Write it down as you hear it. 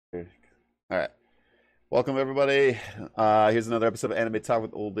All right. Welcome, everybody. Here's another episode of Anime Talk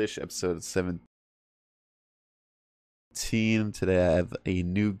with Oldish, episode 17. Today I have a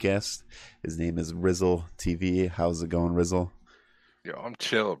new guest. His name is Rizzle TV. How's it going, Rizzle? Yo, I'm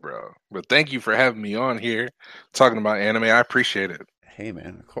chill, bro. But thank you for having me on here talking about anime. I appreciate it. Hey,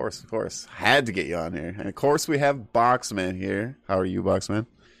 man. Of course. Had to get you on here. And of course, we have Boxman here. How are you, Boxman?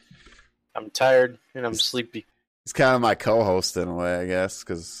 I'm tired and I'm sleepy. He's kind of my co-host in a way, I guess,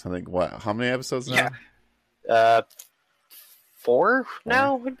 because I think, how many episodes now? Yeah. 4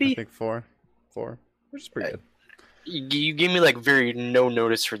 now would I be. think four, which is pretty good. You gave me like very no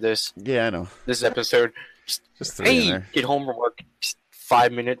notice for this Yeah, I know. episode. Just three in Hey, there. get home from work.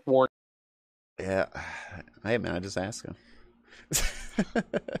 5-minute warning. Yeah. Hey, man, I just asked him.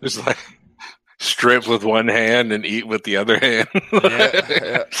 Just like strip with one hand and eat with the other hand.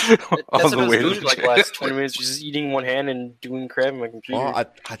 Yeah. That's what I was doing like last 20 minutes, just eating one hand and doing crap on my computer. Well,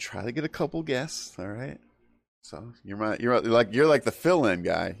 I try to get a couple guests. All right. So you're like the fill-in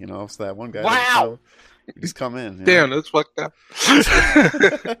guy, you know. So that one guy. Wow. You just come in. You Damn, know? that's fucked up.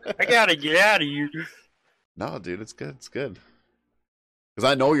 I gotta get out of here. No, dude, it's good. It's good. Because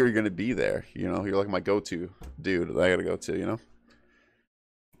I know you're gonna be there. You know, you're like my go-to dude that I gotta go to. You know.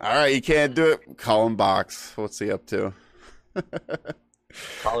 All right, you can't do it. Call him Box. What's he up to?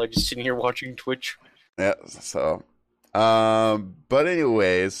 Probably just sitting here watching Twitch. Yeah. So, but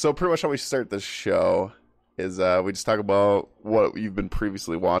anyways, so pretty much how we start this show is we just talk about what you've been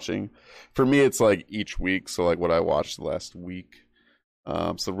previously watching. For me, it's like each week, so like what I watched last week.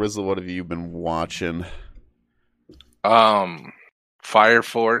 So Rizzle, what have you been watching? Fire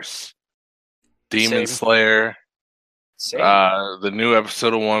Force, Demon Same. Slayer, Same. the new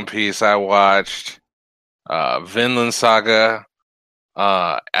episode of One Piece I watched, Vinland Saga,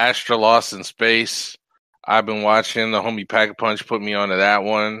 Astra Lost in Space. I've been watching. The homie Pack a Punch put me onto that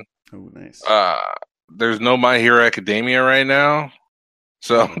one. Oh, nice. There's no My Hero Academia right now,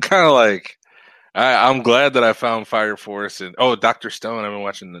 so I'm kind of like, I'm glad that I found Fire Force and Dr. Stone. I've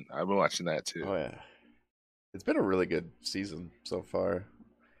been watching that too. Oh yeah, it's been a really good season so far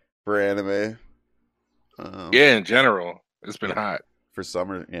for anime. Yeah, in general, it's been hot for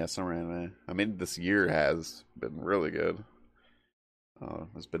summer. Yeah, summer anime. I mean, this year has been really good.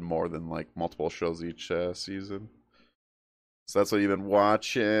 There's been more than like multiple shows each season. So that's what you've been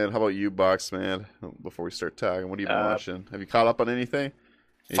watching. How about you, Boxman? Before we start talking, what have you been watching? Have you caught up on anything?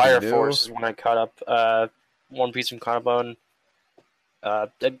 Fire Force is when I caught up. One Piece and Kanabon. I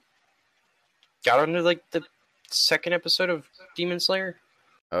got onto like the second episode of Demon Slayer.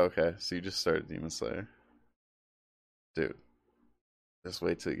 Okay, so you just started Demon Slayer. Dude, just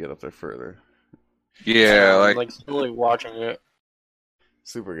wait till you get up there further. Yeah, I'm like slowly watching it.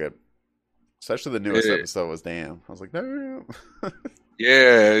 Super good. Especially the newest episode was damn. I was like, no.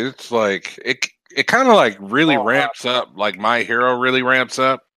 Yeah, it's like it kind of like really ramps up. Like My Hero really ramps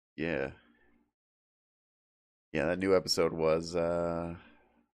up. Yeah. Yeah, that new episode was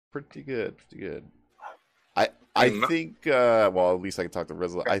pretty good. I think well, at least I can talk to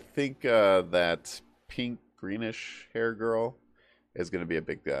Rizzle. I think that pink greenish hair girl is going to be a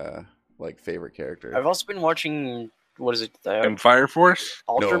big like favorite character. I've also been watching, what is it? And Fire Force?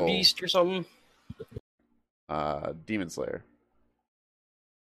 Ultra No. Beast or something? Demon Slayer.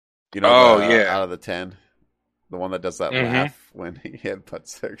 You know, out of the 10, the one that does that laugh when he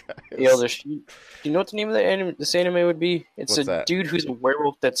headbutts their guys. Yeah, do you know what the name of the anime, this anime would be? It's What's a that? dude who's a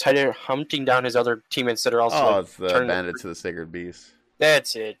werewolf that's hunting down his other teammates that are also. Oh, like, it's the turning- Bandit to the Sacred Beast.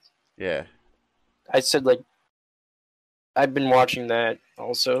 That's it. Yeah. I said like, I've been watching that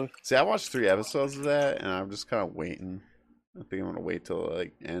also. See, I watched 3 episodes of that, and I'm just kind of waiting. I think I'm gonna wait till it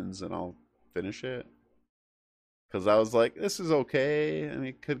like ends, and I'll finish it. Because I was like, this is okay. I mean,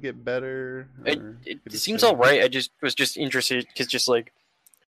 it could get better. It seems alright. I was just interested because just like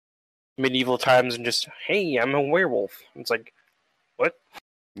medieval times and just, hey, I'm a werewolf. It's like, what?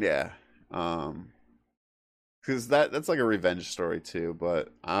 Yeah. Because that's like a revenge story too. But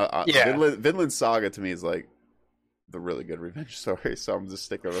Yeah. Vinland Saga to me is like the really good revenge story. So I'm just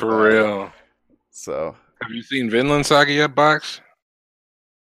sticking with For that. real. So Have you seen Vinland Saga yet, Box?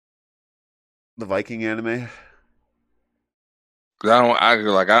 the Viking anime.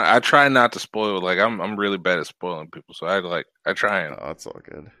 I try not to spoil. Like I'm really bad at spoiling people, so I try and Oh, that's all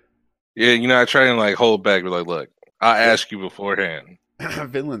good. yeah, I try and like hold back. But like, look, I'll ask you beforehand.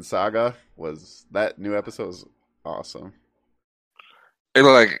 Vinland Saga was that new episode was awesome. It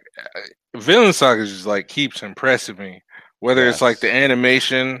like Vinland Saga just like keeps impressing me. Whether it's like the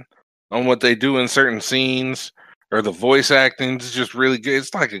animation on what they do in certain scenes or the voice acting is just really good.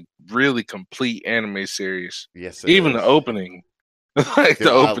 It's like a really complete anime series. Yes, Even the opening. Like Dude,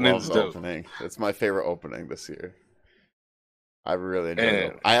 the I opening's love the dope. opening. It's my favorite opening this year. I really enjoy And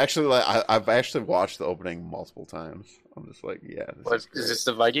it. I actually I've actually watched the opening multiple times. I'm just like, yeah, this What is great. is this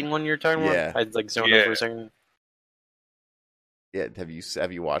the Viking one you're talking Yeah. about? I'd like zoned Yeah. out for a second. Yeah,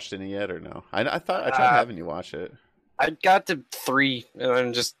 have you watched any yet or no? I thought I tried having you watch it. I got to 3 and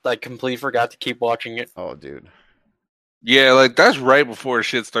then just like completely forgot to keep watching it. Oh, dude. yeah, like that's right before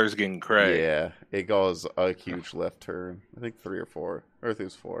shit starts getting crazy. Yeah, it goes a huge left turn. I think 3 or 4. Or I think it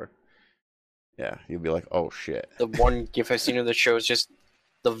was 4. Yeah, you'll be like, oh shit. The one gif I've seen of the show is just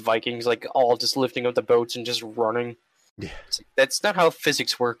the Vikings like all just lifting up the boats and just running. Yeah. It's like, that's not how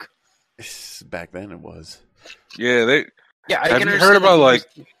physics work. Back then it was. Yeah, they Yeah, I have can you understand heard about that like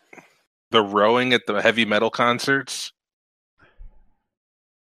the rowing at the heavy metal concerts?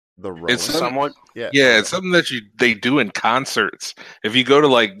 The rowing? It's somewhat. Yeah, it's something that they do in concerts. If you go to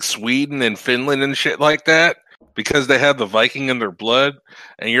like Sweden and Finland and shit like that, because they have the Viking in their blood,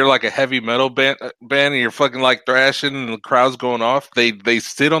 and you're like a heavy metal band and you're fucking like thrashing and the crowd's going off, they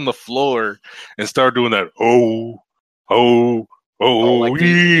sit on the floor and start doing that like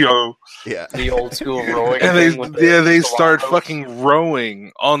the- oh. yeah. The old school rowing And thing with the they start Galacticos. fucking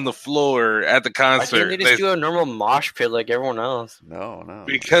rowing on the floor at the Why concert. can't they just do a normal mosh pit like everyone else? No.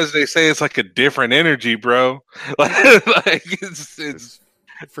 Because they say it's like a different energy, bro. like it's It's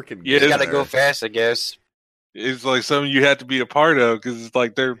freaking Yeah, You gotta there. go fast, I guess. it's like something you have to be a part of because it's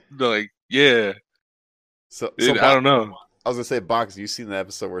like they're like, yeah, So I don't know. I was gonna say, Box, you seen the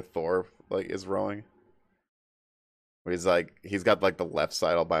episode where Thor like is rowing? Where he's got like the left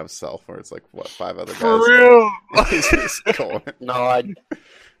side all by himself, where it's like 5 other guys. For real, He's just going. No, I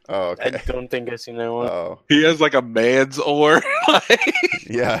Oh, okay. don't think I've seen that one. Oh, he has like a man's oar. Like,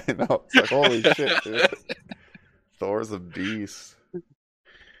 yeah, I know. It's like, holy shit, dude. Thor's a beast.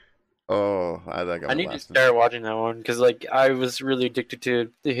 Oh, I think I need to start watching that one because like I was really addicted to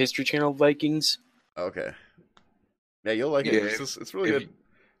the History Channel Vikings. Okay. Yeah, you'll like it. Yeah, It's really if good.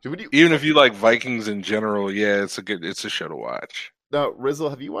 Dude, even if you like Vikings in general, yeah, it's a show to watch. Now,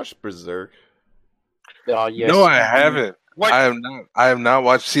 Rizzle, have you watched Berserk? Yes. No, I haven't. What? I have not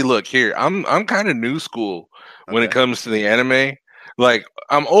watched. See, look here. I'm kind of new school when it Okay. comes to the anime. Like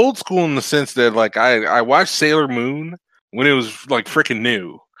I'm old school in the sense that like I watched Sailor Moon when it was like freaking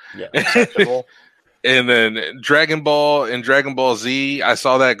new. Yeah. Acceptable. And then Dragon Ball and Dragon Ball Z, I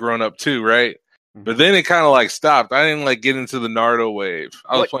saw that growing up too, right? Mhm. But then it kind of like stopped. I didn't like get into the Naruto wave.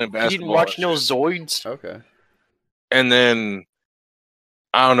 I was What? playing You basketball. didn't watch and no shit. Zoids? Okay. And then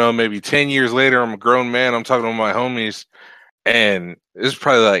I don't know, maybe 10 years later, I'm a grown man. I'm talking to my homies, and this is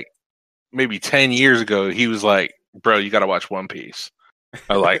probably like maybe 10 years ago. He was like, "Bro, you got to watch One Piece."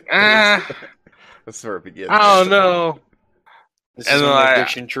 I was like, That's where it begins. I don't know. This And is when then the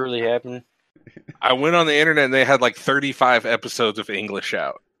addiction truly happened. I went on the internet and they had like 35 episodes of English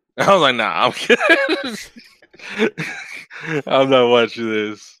out. I was like, nah, I'm good. I'm not watching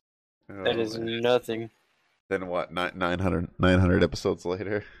this. That is man. nothing. Then what? 900 episodes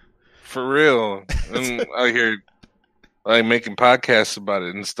later. For real. And I hear like making podcasts about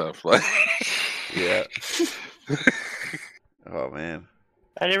it and stuff. Like, Yeah. Oh man.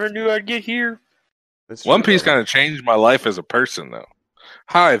 I never knew I'd get here. That's One true, Piece though. kind of changed my life as a person, though.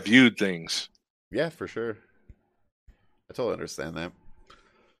 How I viewed things. Yeah, for sure. I totally understand that.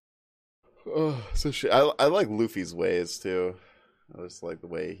 Oh, so shit. I like Luffy's ways too. I just like the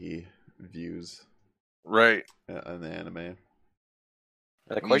way he views Right. in the anime.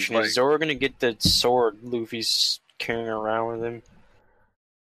 The question like- is, Zoro gonna get the sword Luffy's carrying around with him?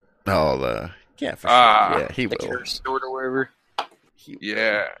 Oh, yeah, for Ah. sure. Yeah, he The will. cursed sword or whatever. He will.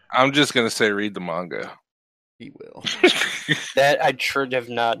 Yeah. I'm just going to say read the manga. He will. That I should have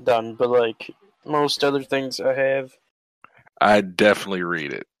not done, but like most other things I have. I definitely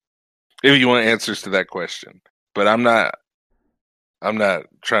read it. If you want answers to that question. But I'm not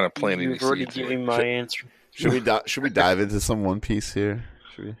trying to plant any You've already seeds here. given my answer. Should we dive into some One Piece here?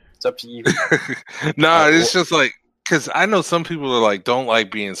 Should we? It's up to you. No, it's just like because I know some people are like don't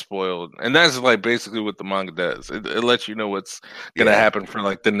like being spoiled, and that's like basically what the manga does. It lets you know what's gonna Yeah. happen for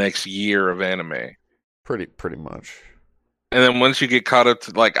like the next year of anime, Pretty much. and then once you get caught up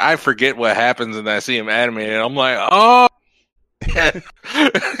to like I forget what happens and I see him animated, and I'm like, oh, yeah.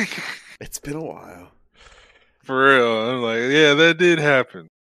 It's been a while. For real. I'm like, yeah, that did happen.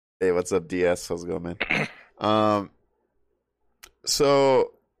 Hey, what's up, DS? How's it going, man?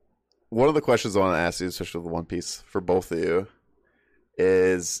 So one of the questions I want to ask you, especially with the One Piece, for both of you,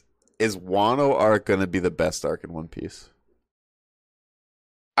 is Wano arc going to be the best arc in One Piece?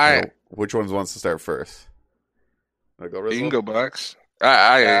 I You know, which ones wants to start first? Wanna go, you can Rizzo? go box.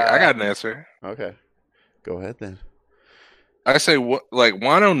 I got an answer. Okay, go ahead then. I say like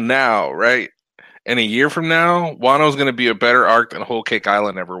Wano now, right? And a year from now, Wano's going to be a better arc than Whole Cake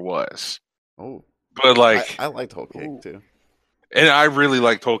Island ever was. Oh, But like, I liked Whole Cake too. and I really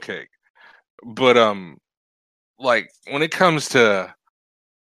liked Whole Cake. But like when it comes to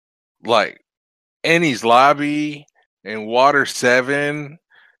like Enies Lobby and Water 7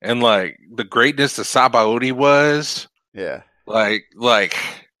 and like the greatness that Sabaody was, Yeah. like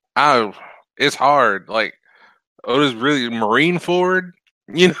it's hard. Like Oda's really Marine Ford,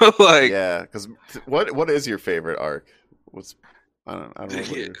 like Yeah, because what is your favorite arc? I don't know.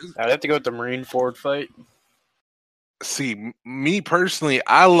 What I'd have to go with the Marine Ford fight. See, me personally,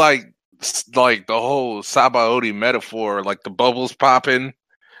 I like the whole Sabaody metaphor, like the bubbles popping,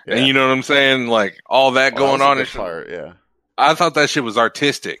 and you know what I'm saying, like all that going on. Part, yeah. I thought that shit was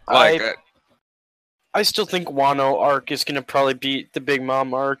artistic. Like, I still think Wano arc is gonna probably beat the Big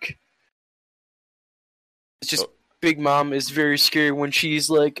Mom arc. It's just Big Mom is very scary when she's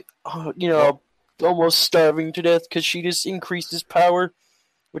like, almost starving to death because she just increased his power,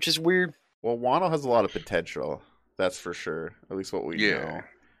 which is weird. Well, Wano has a lot of potential. That's for sure. At least what we know.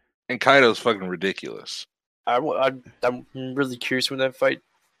 And Kaido's fucking ridiculous. I'm really curious when that fight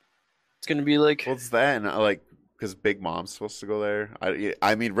is going to be like. What's that? Like, because Big Mom's supposed to go there.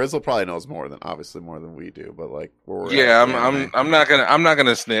 I mean, Rizzo probably knows more than we do. But like, I'm not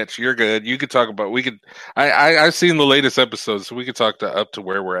gonna snitch. You're good. You could talk about. We could. I've seen the latest episodes, so we could talk up to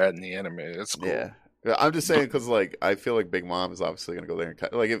where we're at in the anime. It's cool. Yeah. I'm just saying because like I feel like Big Mom is obviously gonna go there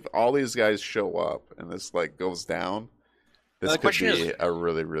and like if all these guys show up and this like goes down, this could be a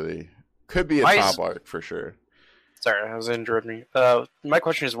really could be a top arc for sure. Sorry, I was interrupting. My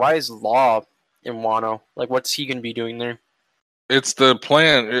question is, why is Law in Wano? Like, what's he gonna be doing there? It's the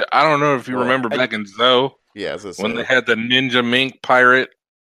plan. I don't know if you remember back in Zoe. Yeah, when they had the Ninja Mink Pirate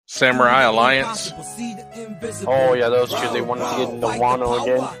Samurai Alliance. Oh yeah, those two. They wanted to get into Wano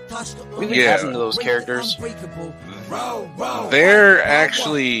again. What happened to those characters? They're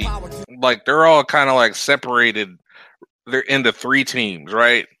actually like they're all kind of like separated. They're into 3 teams,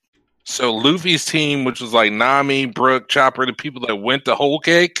 right? So Luffy's team, which was like Nami, Brook, Chopper, the people that went to Whole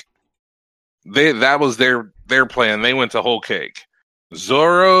Cake, that was their plan. They went to Whole Cake.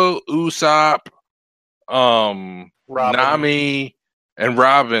 Zoro, Usopp, Nami, and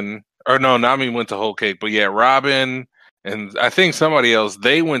Robin. Or no, Nami went to Whole Cake, but yeah, Robin and I think somebody else.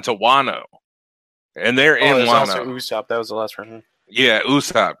 They went to Wano, and they're in Wano. Also Usopp. That was the last person. Yeah,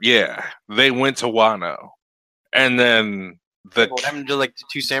 Usopp. Yeah, they went to Wano, and then what happened to like the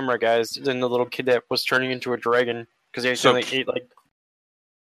 2 samurai guys and the little kid that was turning into a dragon because they ate like.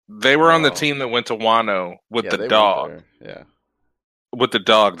 They were on the team that went to Wano with the dog. Yeah, with the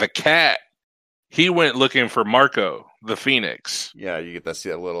dog. The cat. He went looking for Marco, the Phoenix. Yeah, you get to see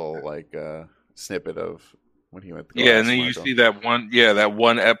that little like snippet of when he went to go and then you see that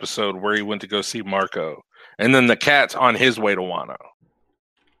one episode where he went to go see Marco. And then the cat's on his way to Wano.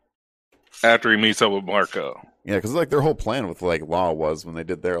 After he meets up with Marco. Yeah, because like their whole plan with like Law was when they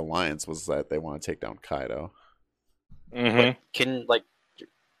did their alliance was that they want to take down Kaido. Mm-hmm.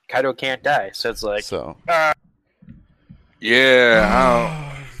 Kaido can't die, so it's like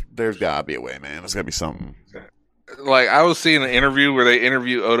there's gotta be a way, man. There's gotta be something. Like I was seeing an interview where they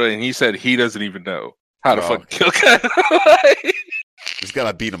interview Oda, and he said he doesn't even know how to fucking kill Kaido. He's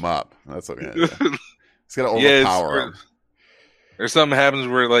gotta beat him up. That's what. Yeah. He's gotta overpower him. Or something happens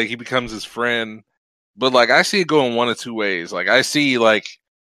where like he becomes his friend, but like I see it going one of 2 ways. Like I see like,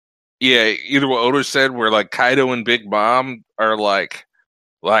 either what Oda said, where like Kaido and Big Mom are like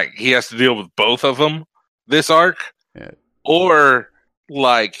he has to deal with both of them this arc, or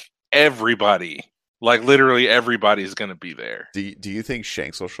like everybody, like literally everybody's gonna be there. Do you think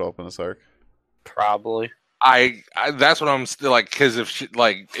Shanks will show up in this arc? Probably. I that's what I'm still like, because if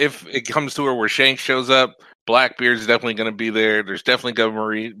it comes to it where Shanks shows up, Blackbeard's definitely gonna be there. There's definitely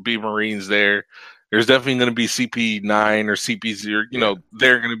gonna be Marines there. There's definitely gonna be CP9 or CP0.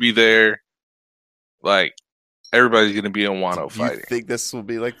 They're gonna be there. Like everybody's gonna be in Wano fighting. Do you think this will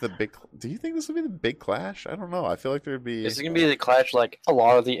be like the big? Do you think this will be the big clash? I don't know. I feel like there'd be. Is it gonna be the clash like a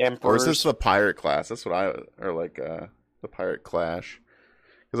lot of the emperors? Or is this the pirate class? That's what the pirate clash.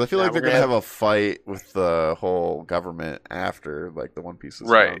 Because I feel like they're gonna have a fight with the whole government after like the One Piece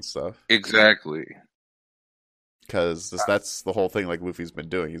and stuff. Exactly. Because that's the whole thing. Like Luffy's been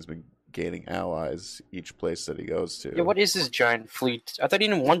doing. He's been gaining allies each place that he goes to. Yeah, what is this giant fleet? I thought he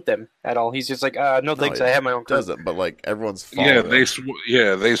didn't want them at all. He's just like, no thanks, he I have my own crew. doesn't, but like everyone's Yeah,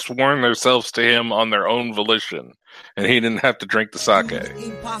 following they sworn themselves to him on their own volition, and he didn't have to drink the sake.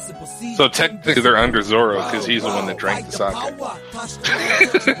 So technically, they're under Zoro because he's the one that drank the sake.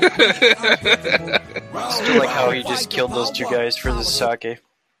 Still like how he just killed those two guys for the sake.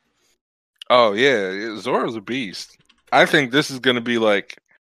 Oh yeah, Zoro's a beast. I think this is going to be like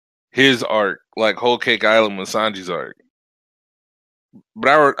his arc, like Whole Cake Island was Sanji's arc.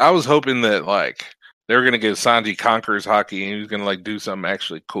 But I was hoping that like they were going to give Sanji Conqueror's Haki and he was going to like do something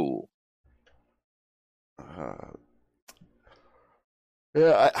actually cool.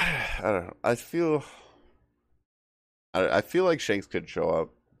 Yeah, I don't know. I feel like Shanks could show up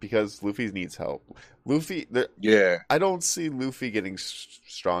because Luffy needs help. Yeah, I don't see Luffy getting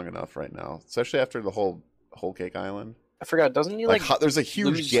strong enough right now, especially after the whole Cake Island. I forgot, doesn't he like there's a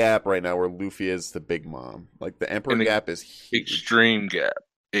huge gap right now where Luffy is the big mom. Like the Emperor gap is huge. Extreme gap.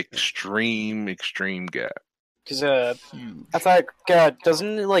 Extreme gap. Because I thought, God,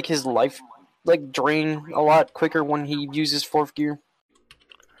 doesn't like his life like drain a lot quicker when he uses fourth gear?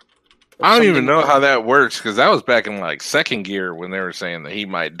 I don't even know how that works because that was back in like second gear when they were saying that he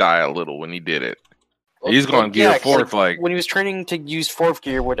might die a little when he did it. He's going gear fourth, like when he was training to use fourth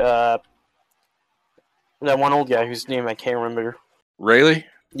gear with that one old guy whose name I can't remember. Rayleigh?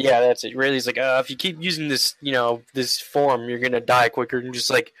 Yeah, that's it. Rayleigh's like, if you keep using this, this form, you're gonna die quicker. And just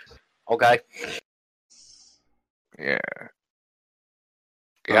like, okay. Yeah.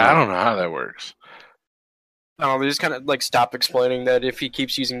 Yeah, I don't know how that works. No, they just kind of like stop explaining that if he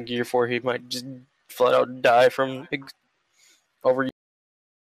keeps using Gear 4, he might just flat out die from over.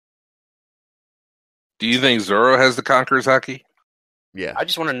 Do you think Zoro has the Conqueror's Haki? Yeah. I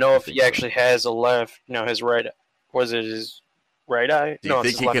just want to know if he actually has a left. No, his right. Was it his right eye? Do you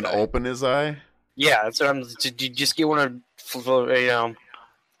think he can open his eye? Yeah, that's what I'm. Did you just get one of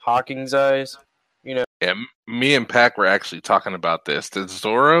Hawking's eyes? Yeah, me and Pac were actually talking about this. That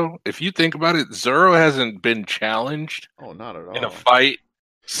Zoro, if you think about it, Zoro hasn't been challenged not at all. in a fight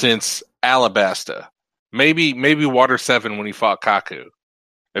since Alabasta. Maybe Water 7 when he fought Kaku.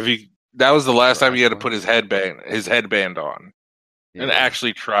 That was the last time he had to put his headband on and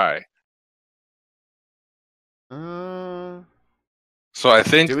actually try. So I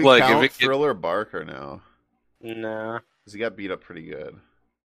think do we like count if Thriller Barker now? Nah, because he got beat up pretty good.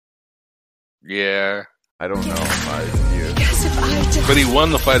 Yeah. I don't know. But he won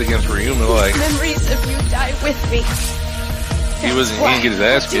the fight against Ryuma. Like memories of you die with me. He didn't get his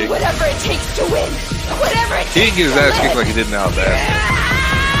ass kicked. Whatever it takes to win. Whatever it takes. He didn't get his ass kicked like he did in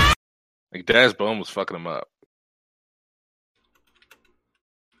Alabasta. Like Daz Bone was fucking him up.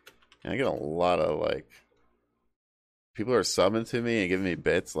 I get a lot of like people are subbing to me and giving me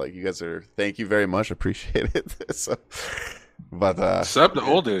bits. Like you guys are, thank you very much, appreciate it. So, but sub to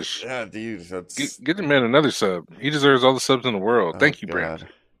Oldish. Yeah, dude, that's... Get the man another sub. He deserves all the subs in the world. Thank you, Brandon.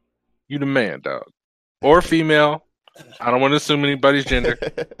 You the man, dog. Or female. I don't want to assume anybody's gender.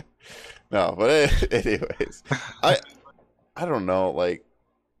 No, but anyways, I don't know, like,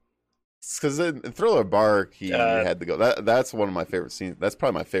 because in Thriller Bark he had to go. That's one of my favorite scenes. That's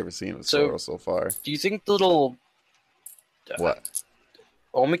probably my favorite scene of Zoro so far. Do you think the little what?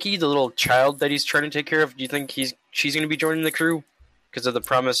 Omiki, the little child that he's trying to take care of, do you think she's going to be joining the crew because of the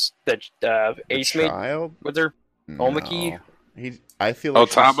promise that Ace made with her? No. Omiki? I feel like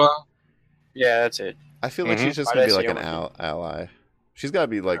Otaba? Yeah, that's it. I feel like she's just going to be like an ally. She's got to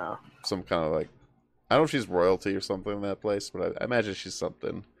be like some kind of like, I don't know if she's royalty or something in that place, but I imagine she's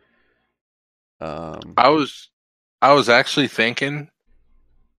something. I was actually thinking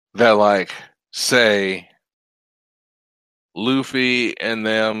that, like, say Luffy and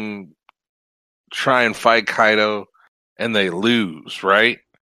them try and fight Kaido and they lose, right?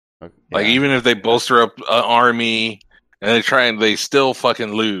 Okay, yeah. Like, even if they bolster up an army and they still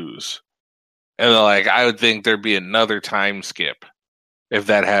fucking lose. And like, I would think there'd be another time skip if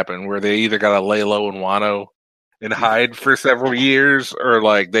that happened, where they either gotta lay low in Wano and hide for several years, or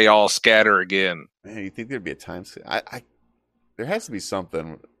like they all scatter again. Man, you think there'd be a time skip? There has to be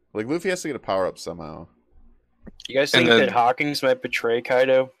something. Like Luffy has to get a power up somehow. You guys think that Hawkins might betray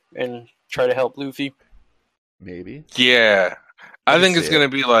Kaido and try to help Luffy? Maybe. Yeah, I think it's gonna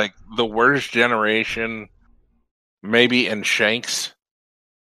be like the worst generation, maybe in Shanks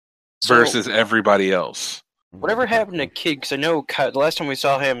versus everybody else. Whatever happened to Kid? Because I know the last time we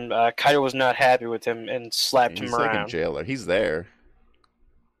saw him, Kaido was not happy with him and slapped him around. He's like a jailer. He's there.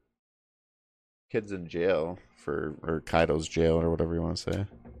 Kid's in jail or Kaido's jail or whatever you want to say.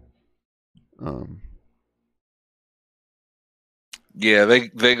 Yeah,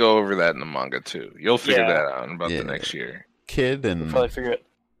 they go over that in the manga too. You'll figure Yeah. that out in about Yeah. the next year. Kid We'll and probably figure it.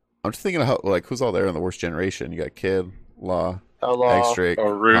 I'm just thinking of how who's all there in the worst generation. You got Kid, Law, Outlaw. X-Drake, Oh,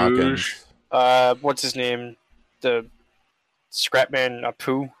 Rouge. Hawkins. What's his name? The Scrapman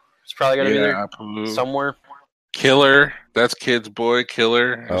Apu. It's probably gonna be there Apu. somewhere. Killer. That's Kid's boy.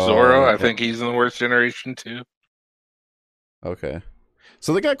 Killer. Oh, Zoro. I okay. think he's in the worst generation too. Okay,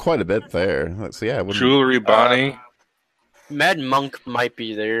 so they got quite a bit there. So yeah, I wouldn't. Jewelry Bonnie. Mad Monk might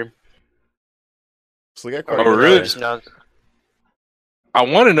be there. So they got Or quite Oh, a bit really? there. just not- I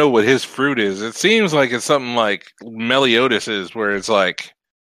want to know what his fruit is. It seems like it's something like Meliodas is, where it's like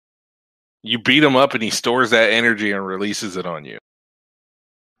you beat him up and he stores that energy and releases it on you.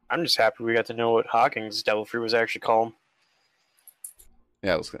 I'm just happy we got to know what Hawkins' Devil Fruit was actually called.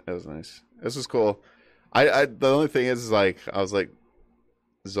 Yeah, it was nice. This was cool. I the only thing is like I was like,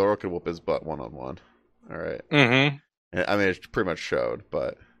 Zoro could whoop his butt 1-on-1. All right. Mm-hmm. I mean, it pretty much showed,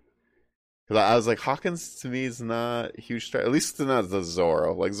 but because I was like, Hawkins to me is not a huge threat. At least it's not the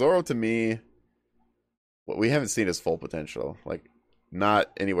Zoro. Like Zoro to me, what we haven't seen his full potential. Like not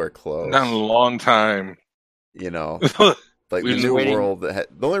anywhere close. Not in a long time. You know, like We've the been new waiting. world. The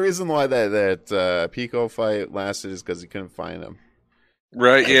only reason why that Pico fight lasted is because he couldn't find him.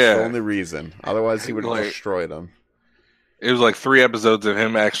 Right? That's the Yeah. only reason. Otherwise, he would have Like- destroyed him. It was like 3 episodes of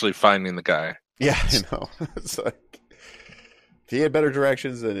him actually finding the guy. Yeah, I know. It's like if he had better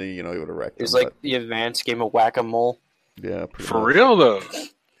directions, then he would have wrecked It was him. like the advanced game of Whack-A-Mole. but, yeah, pretty For much. real though.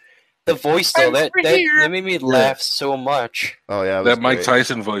 The voice though, I'm that here. that made me laugh so much. Oh yeah, it was That Mike great.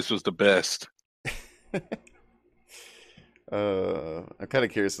 Tyson voice was the best. I'm kind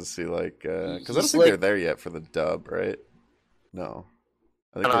of curious to see because I don't He's think like- they're there yet for the dub, right? No,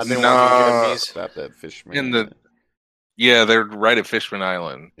 I I don't know, I've they're been No. watching Vietnamese. about that Fishman. In the- Yeah, they're right at Fishman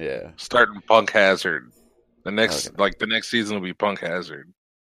Island. yeah, Starting Punk Hazard. The next Okay. the next season will be Punk Hazard.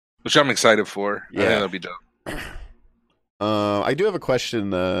 Which I'm excited for. I think Yeah. that'll be dope. I do have a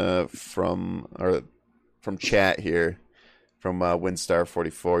question from chat here from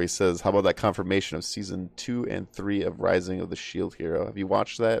Windstar44. He says, "How about that confirmation of season 2 and 3 of Rising of the Shield Hero? Have you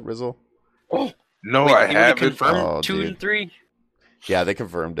watched that, Rizzle?" No, Wait, I you already haven't. confirmed Oh, 2 dude. and 3? Yeah, they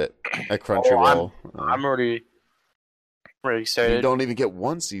confirmed it at Crunchyroll. I'm already we excited. don't even get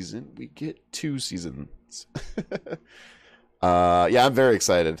 1 season; we get 2 seasons. Yeah, I'm very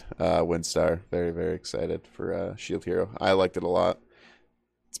excited. Windstar, very very excited for Shield Hero. I liked it a lot.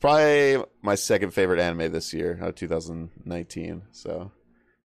 It's probably my second favorite anime this year, 2019. So,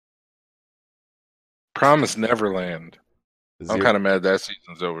 Promise Neverland. I'm Zero- kind of mad that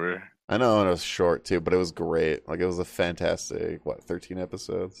season's over. I know, and it was short too, but it was great. Like it was a fantastic 13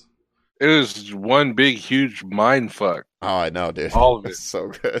 episodes. It was one big, huge mind fuck. Oh, I know, dude. All of it. It's so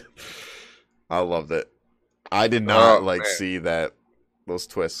good. I loved it. I did not Man. see those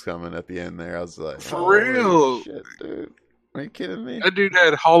twists coming at the end there. I was like, For holy real? shit, dude. Are you kidding me? That dude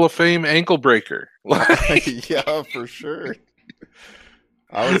had Hall of Fame ankle breaker. Like, Yeah, for sure.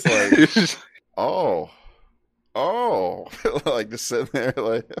 I was like, it's just- oh, like just sitting there,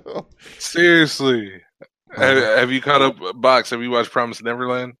 like, oh. seriously. Have you caught up, Box? Have you watched Promise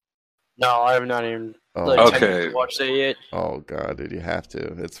Neverland? No, I have not even Oh, Okay. watched that yet. oh god, dude, you have to.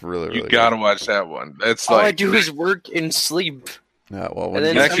 It's really, really You gotta good. watch that one. That's All I like do is work and sleep, Yeah, well, when and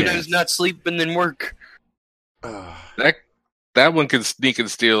then you get a sometimes chance- not sleep and then work. that one can sneak and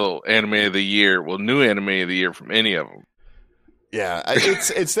steal anime of the year. Well, new anime of the year from any of them. Yeah,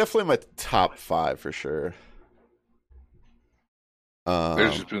 it's definitely my top 5 for sure.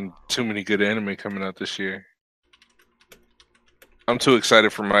 There's just been too many good anime coming out this year. I'm too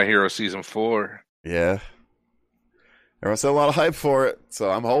excited for My Hero season 4. Yeah. Everyone said a lot of hype for it, so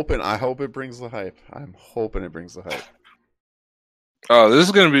I hope it brings the hype. I'm hoping it brings the hype. Oh, this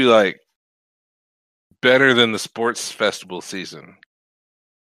is gonna be like better than the sports festival season.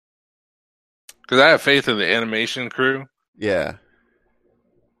 Because I have faith in the animation crew, Yeah.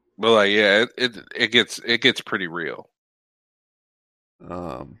 but like, yeah, it gets pretty real.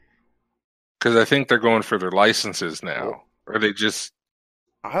 Um, Because I think they're going for their licenses now, or they just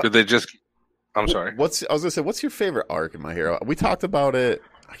I- did they just? I'm sorry. I was gonna say, what's your favorite arc in My Hero? We talked about it.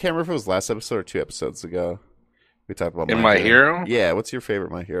 I can't remember if it was last episode or 2 episodes ago. We talked about In My Hero? Yeah. What's your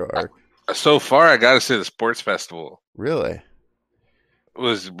favorite My Hero arc? So far, I gotta say the sports festival Really?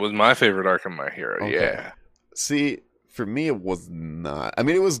 was my favorite arc in My Hero. Okay. Yeah, See, for me, it was not. I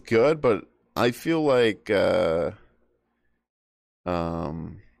mean, it was good, but I feel like, or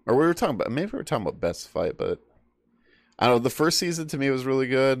we were talking about, maybe we were talking about best fight, but I don't know. The first season to me was really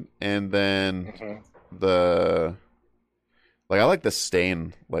good, and then I like the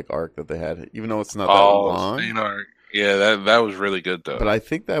Stain arc that they had, even though it's not that long. Stain arc. Yeah, that was really good though. But I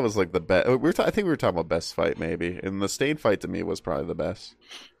think that was like the best. I think we were talking about best fight maybe, and the Stain fight to me was probably the best.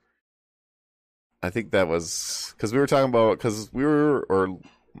 I think that was because we were talking about or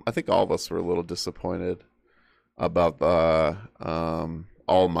I think all of us were a little disappointed about the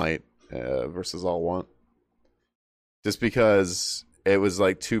All Might versus All Want, just because it was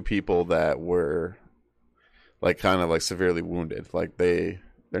like two people that were like kind of like severely wounded, like they're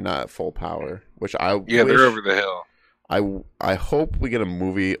not at full power, which they're over the hill. I hope we get a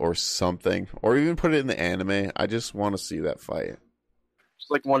movie or something, or even put it in the anime. I just want to see that fight. It's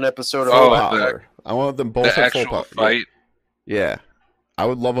like one episode of Full power. I want them both the at full actual power. fight. Yeah. I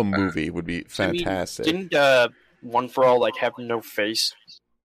would love a movie. Would be fantastic. Didn't One for All like have no face?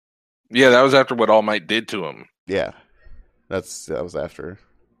 Yeah, that was after what All Might did to him. Yeah. That was after.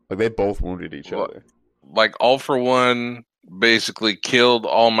 Like they both wounded each other. Like All for One basically killed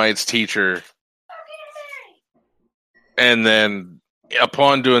All Might's teacher. And then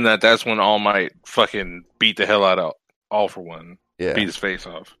upon doing that, that's when All Might fucking beat the hell out of All for One. Yeah. Beat his face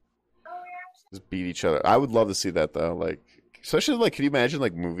off. Just beat each other. I would love to see that though. Like, especially like, can you imagine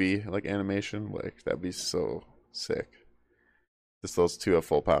like movie like animation? Like that'd be so sick. Just those two at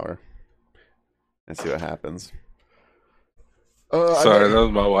full power, and see what happens. Sorry, that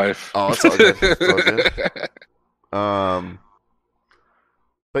was my wife. Oh, it's all good. It's all good.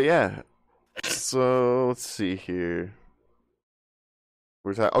 But yeah. So let's see here.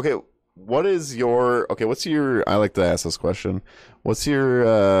 We're talking. Okay, what's your? I like to ask this question. What's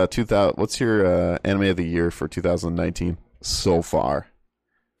your 2000? What's your anime of the year for 2019 so far?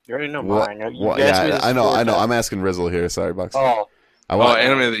 You already know mine. Yeah, I know. I'm asking Rizzle here. Sorry, Bucks.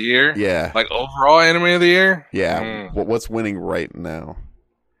 Anime of the year? Yeah. Like overall anime of the year? Yeah. What's winning right now?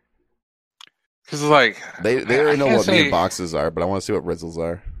 Because like they already know what me and Boxes are, but I want to see what Rizzles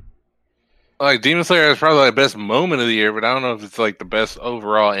are. Like Demon Slayer is probably the best moment of the year, but I don't know if it's like the best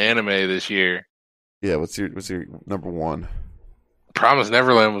overall anime this year. Yeah, what's your number one? Promise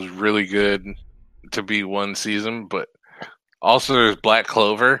Neverland was really good to be one season, but also there's Black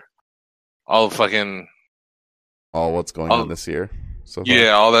Clover. What's going on this year? So far.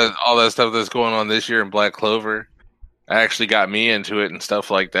 Yeah, all that stuff that's going on this year in Black Clover actually got me into it and stuff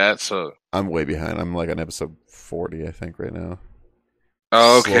like that. So I'm way behind. I'm like on episode 40, I think, right now.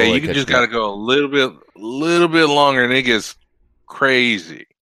 Oh, okay, you just got to go a little bit longer, and it gets crazy.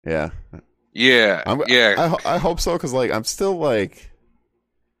 Yeah. Yeah. I hope so, because like I'm still like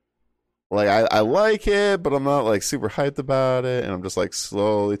I like it, but I'm not like super hyped about it, and I'm just like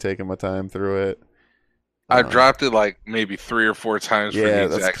slowly taking my time through it. I dropped it like maybe 3 or 4 times. Yeah,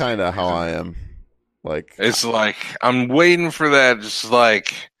 that's kind of how I am. Like it's like I'm waiting for that, just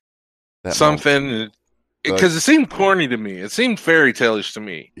like that something. Moment. Because it seemed corny to me. It seemed fairy tale-ish to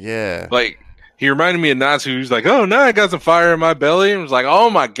me. Yeah. Like, he reminded me of Natsu. He's like, oh, now I got some fire in my belly. And I was like, oh,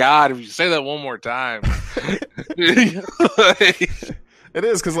 my God, if you say that one more time. It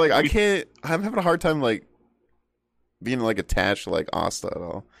is, because, like, I'm having a hard time, like, being, like, attached to, like, Asta at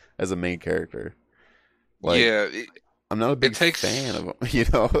all as a main character. Like, yeah. I'm not a big fan of him, you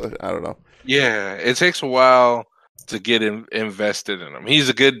know? I don't know. Yeah, it takes a while to get invested in him. He's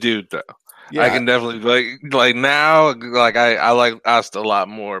a good dude, though. Yeah. I can definitely like now. Like I like Asta a lot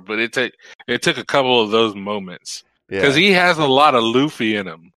more, but it took a couple of those moments because he has a lot of Luffy in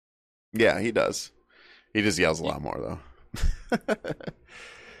him. Yeah, he does. He just yells a lot more though.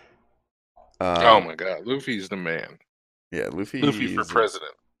 Oh my God, Luffy's the man. Yeah, Luffy for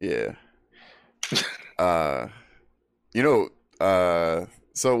president. Yeah.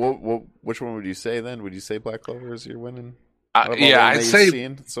 So which one would you say then? Would you say Black Clover is your winning? I'd say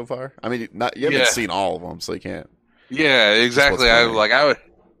seen so far. I mean, you haven't seen all of them, so you can't. Yeah, exactly.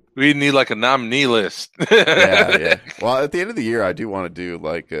 We need like a nominee list. yeah. Well, at the end of the year, I do want to do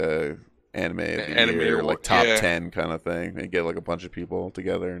like a anime of the year, like top 10 kind of thing, and get like a bunch of people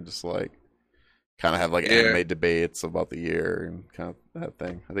together and just like kind of have like anime debates about the year and kind of that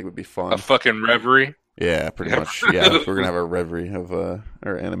thing. I think it would be fun. A fucking reverie. Yeah, pretty much. Yeah, we're gonna have a reverie of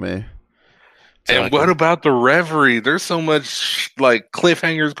our anime. And what about the Reverie? There's so much like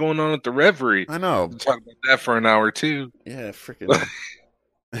cliffhangers going on at the Reverie. I know. We'll talk about that for an hour too. Yeah, freaking.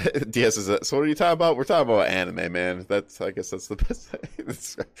 DS is that. So what are you talking about? We're talking about anime, man. I guess that's the best thing.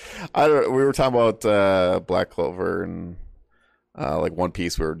 We were talking about Black Clover and like One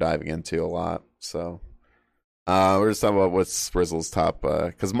Piece. We were diving into a lot. So we're just talking about what's Frizzle's top.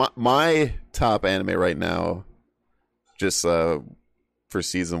 Because my top anime right now, just for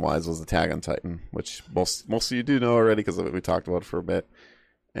season wise, was Attack on Titan, which most of you do know already because we talked about it for a bit.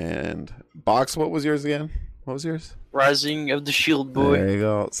 And Box, what was yours again? What was yours? Rising of the Shield Boy. There you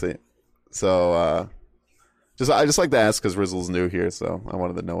go. See, so I just like to ask because Rizzle's new here, so I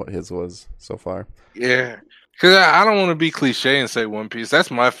wanted to know what his was so far. Yeah, because I don't want to be cliche and say One Piece.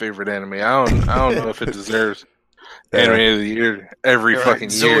 That's my favorite anime. I don't know if it deserves anime of the year every fucking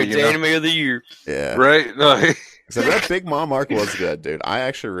so year. it's anime of the year. Yeah, Right? Like, so that Big Mom arc was good, dude. I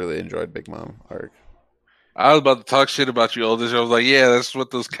actually really enjoyed Big Mom arc. I was about to talk shit about you, Oldest. I was like, yeah, that's what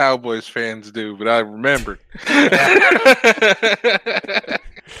those Cowboys fans do, but I remembered.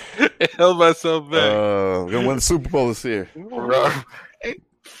 Held myself back. We're gonna win the Super Bowl this year.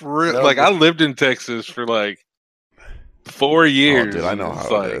 For real, like, I lived in Texas for like 4 years. Oh, dude, I know It's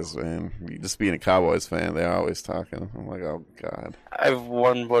how like, it is, man. Just being a Cowboys fan, they're always talking. I'm like, oh god. I have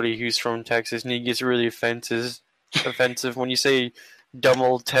one buddy who's from Texas, and he gets really offensive when you say dumb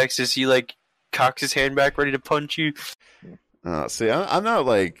old Texas. He like cocks his hand back, ready to punch you. See, I'm not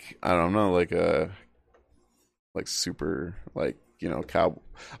like I'm not like a super like cow.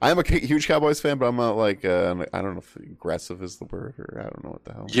 I am a huge Cowboys fan, but I'm not like I don't know if aggressive is the word, or I don't know what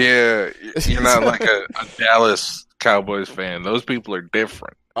the hell. yeah, you're not like a Dallas Cowboys fan. Those people are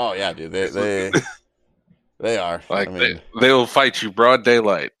different. Oh yeah, dude. They are Like, I mean, they'll fight you broad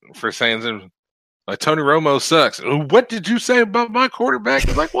daylight for saying something. Like, Tony Romo sucks. What did you say about my quarterback?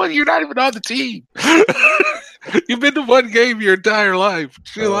 It's like, well, you're not even on the team. You've been to one game your entire life.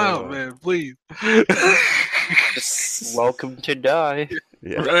 Chill out, man, please. Welcome to die.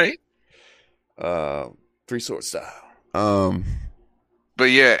 yeah. Right? Three sword style. But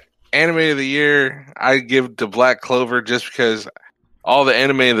yeah, anime of the year, I give to Black Clover just because all the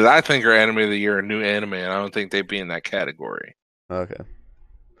anime that I think are anime of the year are new anime, and I don't think they'd be in that category. Okay.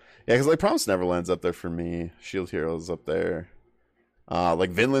 Yeah, because like Promised Neverland's up there for me. Shield Hero's up there. Like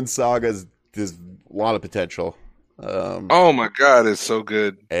Vinland Saga there's a lot of potential. Oh my god, it's so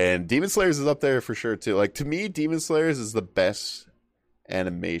good. And Demon Slayers is up there for sure too. Like, to me, Demon Slayers is the best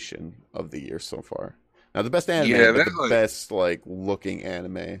animation of the year so far. Now, the best anime, Yeah, but that's the like- best like looking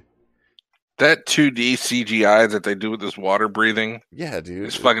anime. That 2D CGI that they do with this water breathing Yeah, dude.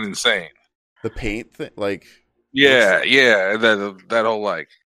 is fucking insane. The paint thing, like Yeah, yeah, that whole like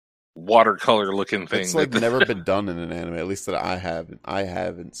watercolor looking thing. it's like that- never been done in an anime, at least that I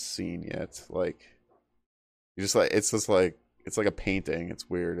haven't seen yet. Like, you just like it's like a painting. It's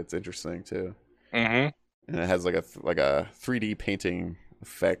weird. It's interesting too, Mhm. and it has like a 3D painting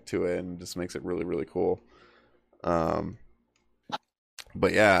effect to it, and just makes it really really cool. But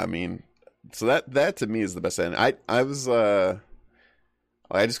yeah, I mean, so that to me is the best anime. I was I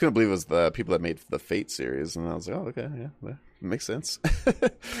just couldn't believe it was the people that made the Fate series, and I was like, oh, okay, yeah, that makes sense,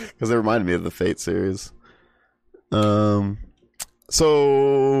 because they reminded me of the Fate series.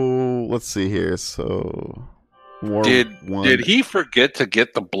 So let's see here. So Did he forget to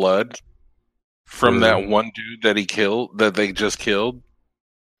get the blood from that one dude that he killed, that they just killed?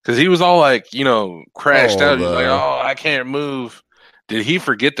 Because he was all like, crashed out. He's like, oh, I can't move. Did he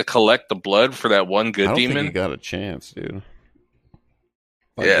forget to collect the blood for that one good I don't demon? think he got a chance, dude.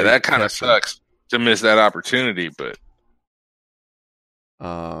 Like, Yeah, they that kind of kept him. sucks to miss that opportunity, but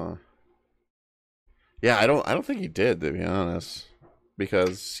Yeah, I don't think he did, to be honest,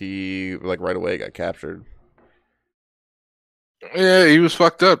 because he like right away got captured. yeah, he was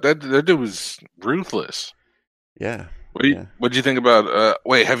fucked up. That dude was ruthless. Yeah, What'd you think about?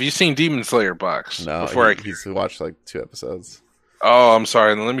 Wait, have you seen Demon Slayer box? no, Before he's watched like 2 episodes. Oh, I'm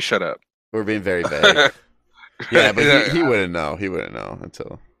sorry. Then let me shut up. We're being very vague. Yeah, but he wouldn't know. He wouldn't know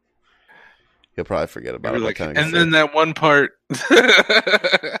until he'll probably forget about it. Like, Kind and then that one part.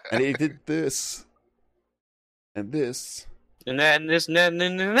 and he did this and this. And that, and this, and that,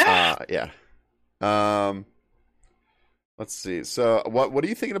 and that. Yeah. Let's see. So, what are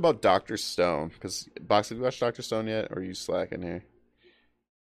you thinking about Dr. Stone? Because Box, have you watched Dr. Stone yet, or are you slacking here?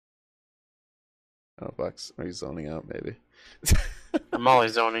 Oh, Box, are you zoning out? Maybe. I'm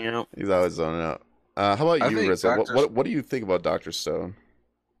always zoning out. He's always zoning out. How about I you, think Rizzo? Dr. What do you think about Dr. Stone?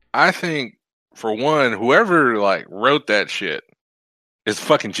 I think, for one, whoever like wrote that shit is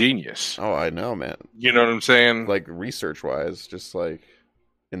fucking genius. Oh, I know, man. You know what I'm saying? Like research wise, just like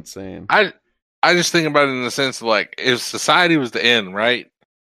insane. I just think about it in the sense of like, if society was to end, right?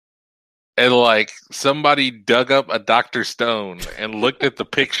 And like somebody dug up a Dr. Stone and looked at the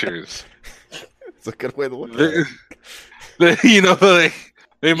pictures, It's a good way to look at it. like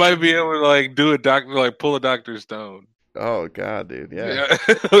they might be able to like do pull a Dr. Stone. Oh god, dude, yeah.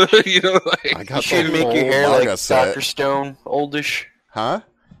 Like I got You the should make whole your hair manga like set. Dr. Stone, oldish. Huh?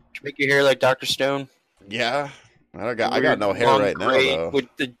 Should make your hair like Dr. Stone. Yeah. I got no hair Long right now gray though. with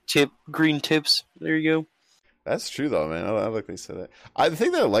the green tips. There you go. That's true though, man. I like they said that. The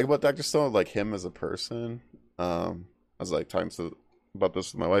thing that I like about Dr. Stone, like him as a person, I was like talking about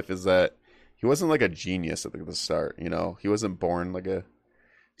this with my wife, is that he wasn't like a genius at the start. You know, he wasn't born like a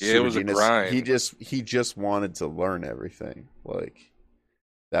Yeah, it was a genius. grind. He just wanted to learn everything. Like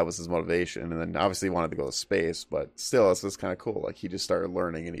that was his motivation, and then obviously he wanted to go to space. But still, it's just kind of cool. Like he just started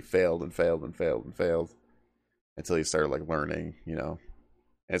learning, and he failed and failed and failed and failed until he started like learning. You know,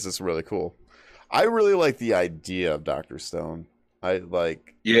 and it's just really cool. I really like the idea of Dr. Stone. I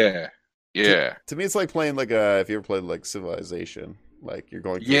like. Yeah. To me, it's like playing like if you ever played like Civilization, like you're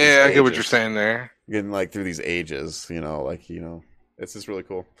going through Yeah, these I get what ages. you're saying there. You're getting like through these ages, it's just really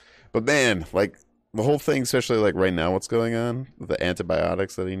cool. But man, like the whole thing, especially like right now, what's going on, the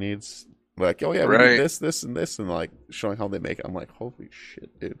antibiotics that he needs, like, oh yeah, we Right. need this, and like showing how they make it. I'm like, holy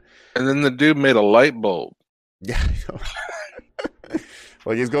shit, dude. And then the dude made a light bulb. Yeah, I know.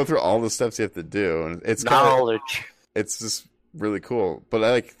 Like he's going through all the steps you have to do, and it's kinda, Knowledge. it's just really cool. But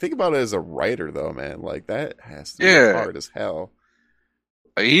I like think about it as a writer, though, man. Like that has to be Yeah. hard as hell.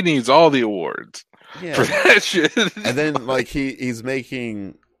 Like, he needs all the awards for Yeah, that shit. and then like he's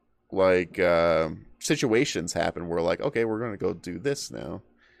making like situations happen where like, okay, we're gonna go do this now,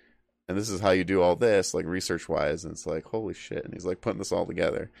 and this is how you do all this, like research wise, and it's like holy shit, and he's like putting this all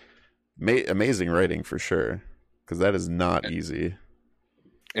together. Amazing writing for sure, because that is not easy.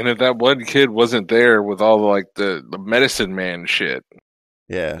 And if that one kid wasn't there with all like the medicine man shit,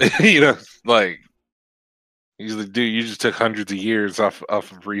 Yeah, like he's like, dude, you just took hundreds of years off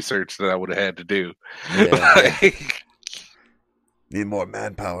of research that I would have had to do. Yeah. Like, need more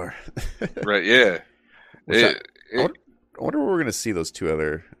manpower. right? Yeah. Which It- I wonder where we're gonna see those two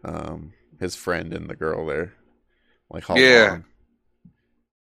other, his friend and the girl there. Like how Yeah. long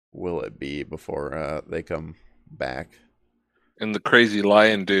will it be before they come back? and the crazy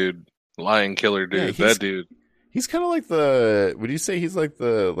lion killer dude, Yeah, that dude. He's kind of like the. Would you say he's like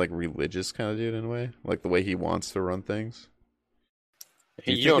the religious kind of dude in a way, like the way he wants to run things?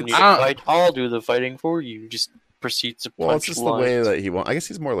 Do you You think don't need it's- to fight. I'll do the fighting for you. Just proceed to Well, it's punch just the way lines. that he wants. I guess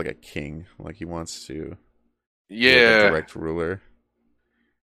he's more like a king. Like he wants to be like a Yeah, direct ruler.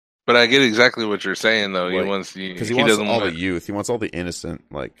 but I get exactly what you're saying though. Like, he wants Because he wants doesn't all want the youth. He wants all the innocent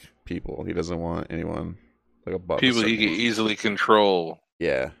like people. He doesn't want anyone like above a people he certain can age. easily control.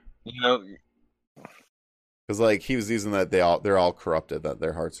 Yeah, You know, because like he was using that they're all corrupted. That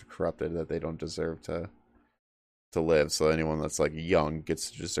their hearts are corrupted. That they don't deserve to live. So anyone that's like young gets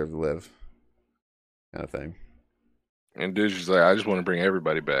to deserve to live, kind of thing. and dude's just like, I just want to bring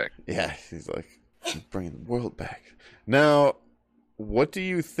everybody back. Yeah, he's like, I'm bringing the world back. Now, what do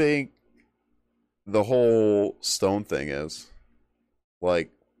you think the whole stone thing is?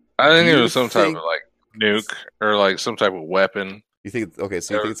 Like, I think Do it you was some type think- of like nuke or like some type of weapon. you think, okay,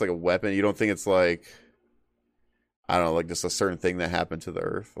 so you think it's like a weapon? You don't think it's like, I don't know, like just a certain thing that happened to the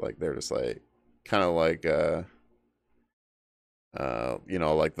Earth? Like, they're just like, kind of like,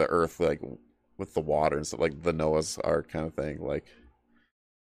 like the Earth, like with the water and stuff, like the Noah's Ark kind of thing. Like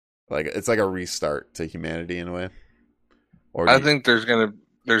it's like a restart to humanity in a way. Or do I you- think there's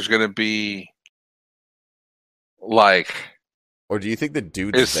gonna be like Or do you think the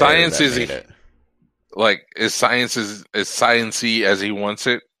dude Is science is it? is science as sciencey as he wants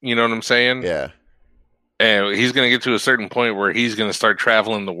it. You know what I'm saying? Yeah. And he's gonna get to a certain point where he's gonna start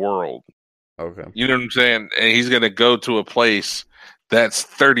traveling the world. Okay. You know what I'm saying? And he's gonna go to a place that's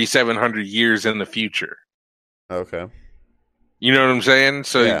 3,700 years in the future. Okay. You know what I'm saying?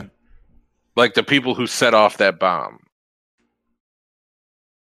 So, Yeah. like the people who set off that bomb.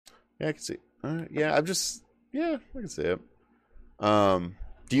 Yeah, I can see. Yeah, I can see it.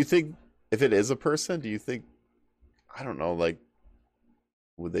 Do you think if it is a person, do you think, I don't know, like,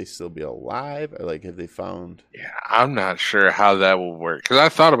 would they still be alive? Or like, have they found, Yeah, I'm not sure how that will work because I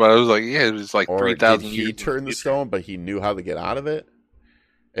thought about it. I was like, yeah, it was like or 3,000 did years. he turn the stone, but he knew how to get out of it?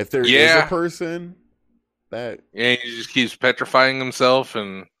 If there is Yeah. a person that, Yeah, he just keeps petrifying himself,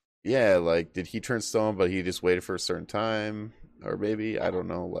 and yeah, like, did he turn stone, but he just waited for a certain time? Or maybe, I don't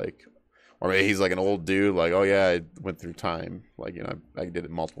know, like, or maybe he's like an old dude, like, oh yeah, I went through time. Like, I did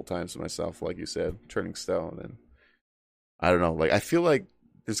it multiple times to myself, like you said, turning stone. And I don't know, like, I feel like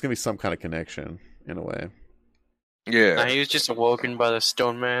there's going to be some kind of connection in a way. yeah, Nah, he was just awoken by the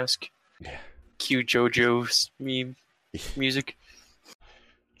stone mask. Yeah. Cue JoJo's meme music.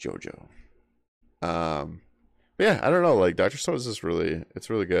 JoJo. But yeah, I don't know, like, Dr. Stone is just it's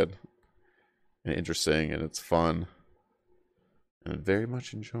really good and interesting, and it's fun. And I'm very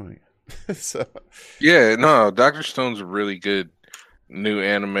much enjoying it. So, yeah. No, Dr. Stone's a really good new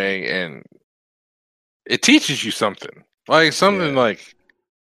anime, and it teaches you something. Like something Yeah. like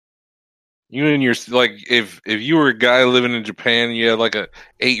you and your like if you were a guy living in Japan, you had like a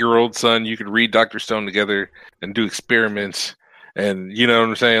 8-year-old son, you could read Dr. Stone together and do experiments, and you know what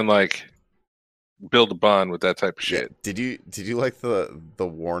I'm saying, like. build a bond with that type of shit. Yeah. Did you like the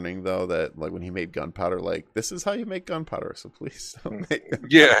warning though that like when he made gunpowder, like this is how you make gunpowder, so please don't make gunpowder.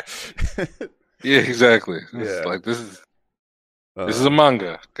 Yeah. Yeah, exactly. Yeah. It's like this is a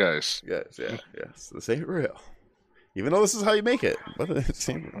manga, guys. Yes, yes. This ain't real. Even though this is how you make it, but it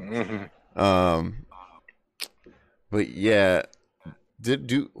ain't real. Mm-hmm. But yeah,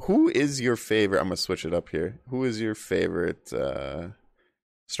 who is your favorite? I'm gonna switch it up here. Who is your favorite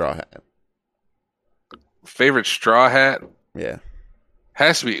Straw Hat? Favorite Straw Hat Yeah,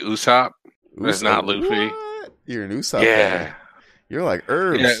 has to be Usopp. It's not Luffy. What? You're an Usopp Yeah. fan. You're like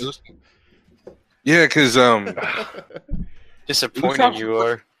herbs. Yeah, because Disappointed you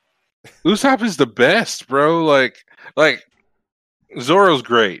are. Usopp is the best, bro. Like Zoro's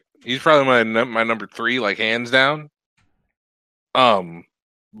great. He's probably my number 3, like hands down.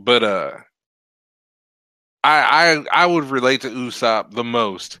 But I would relate to Usopp the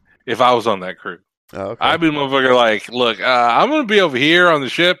most if I was on that crew. Oh, okay. I'd be motherfucker like, look, I'm gonna be over here on the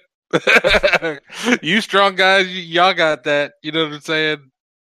ship. You strong guys, y'all got that. You know what I'm saying?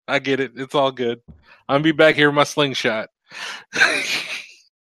 I get it. It's all good. I'm gonna be back here with my slingshot. I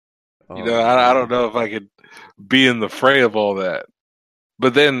don't know if I could be in the fray of all that.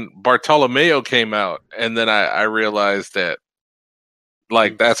 But then Bartolomeo came out, and then I realized that,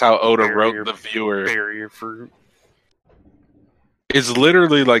 like, that's how Oda wrote the viewer. Barrier fruit. It's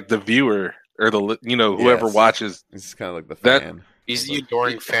literally like the viewer or whoever Yes. watches. He's kind of like the That- fan. He's the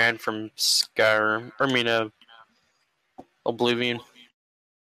adoring fan from Skyrim. Oblivion.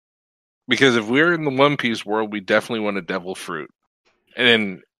 Because if we're in the One Piece world, we definitely want a devil fruit.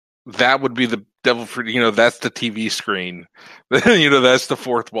 And that would be the devil fruit. That's the TV screen. That's the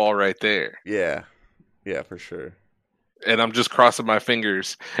fourth wall right there. Yeah, for sure. And I'm just crossing my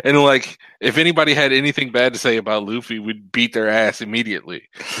fingers. And like, if anybody had anything bad to say about Luffy, we'd beat their ass immediately.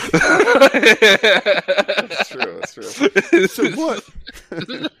 That's true. So what?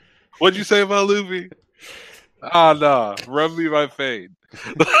 What'd you say about Luffy? No, rub me my fade.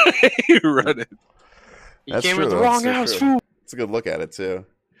 Run it. You That's came true, with the though. wrong That's so house, true. fool. It's a good look at it too.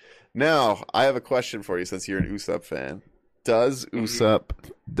 Now, I have a question for you since you're an Usopp fan. Does Usopp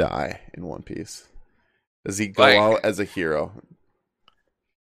die in One Piece? Does he go out as a hero?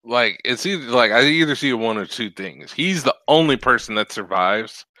 Like, it's I either see one or two things. He's the only person that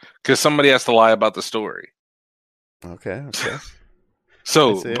survives because somebody has to lie about the story. Okay.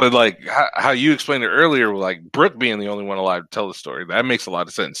 So, I see. but like how you explained it earlier, like Brooke being the only one alive to tell the story, that makes a lot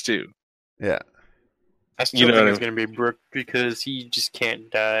of sense too. Yeah. I still think it's going to be Brook because he just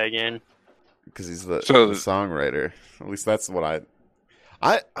can't die again. Because he's the So- songwriter. At least that's what I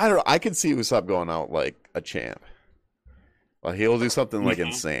don't know. I could see Usopp going out like a champ. Like he'll do something like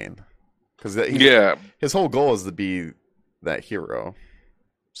insane. Because his whole goal is to be that hero.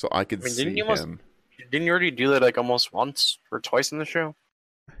 So I could see him. Didn't you already do that like almost once or twice in the show?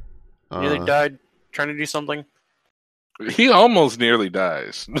 He nearly died trying to do something. He almost nearly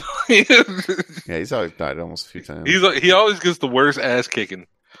dies. Yeah, he's always died almost a few times. He always gets the worst ass kicking.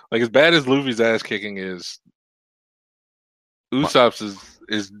 Like as bad as Luffy's ass kicking is, Usopp's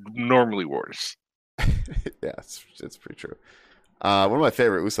is normally worse. Yeah, it's pretty true. One of my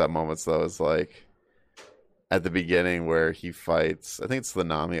favorite Usopp moments though is like at the beginning where he fights. I think it's the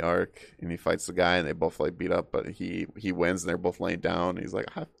Nami arc, and he fights the guy, and they both like beat up, but he wins, and they're both laying down. And he's like,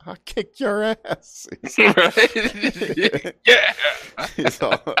 "I kicked your ass." Right? Yeah. He's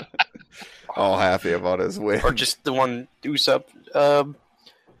all happy about his win. Or just the one Usopp, the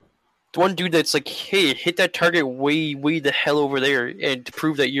one dude that's like, hey, hit that target way the hell over there, and to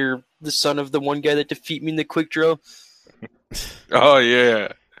prove that you're the son of the one guy that defeat me in the quick draw. Oh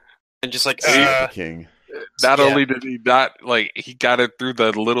yeah. And just like, King. Not only did he not like he got it through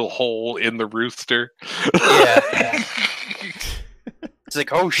the little hole in the rooster. Yeah. It's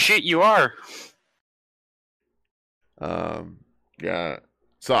like, oh shit, you are. Yeah.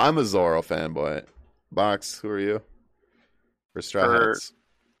 So I'm a Zoro fanboy. Box, who are you? For Straw Hats.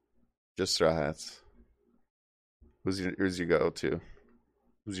 Just Straw Hats. Who's your go-to?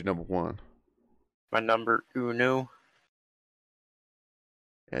 Who's your number one? My number uno.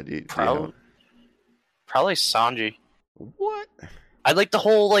 Yeah, do you Probably Sanji. What? I like the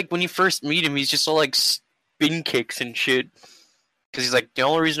whole, like, when you first meet him, he's just all, like, spin kicks and shit. Because he's like, the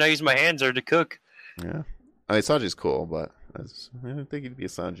only reason I use my hands are to cook. Yeah. I mean, Sanji's cool, but I don't think he'd be a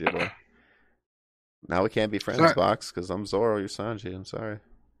Sanji boy. Now we can't be friends, Box, because I'm Zoro, you're Sanji. I'm sorry.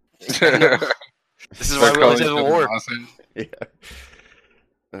 This is why we always have a war.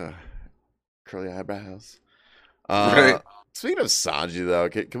 Yeah. Curly eyebrows. Right. Speaking of Sanji, though,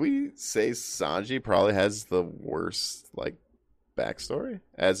 can we say Sanji probably has the worst, like, backstory?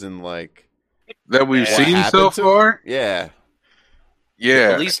 As in, like... that we've What seen happened so to him? far. Yeah.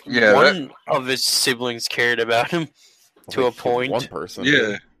 Yeah, At least yeah, one of his siblings cared about him to a Like, point. one person.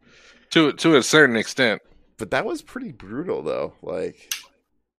 yeah. did. To a certain extent. But that was pretty brutal, though. Like,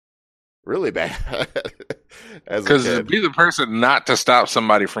 really bad. As a Because to kid. be the person not to stop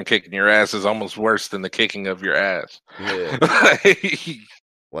somebody from kicking your ass is almost worse than the kicking of your ass. Yeah. he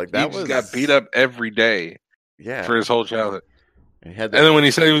Like, that just was. got beat up every day Yeah. for his whole childhood. And, he had And then when he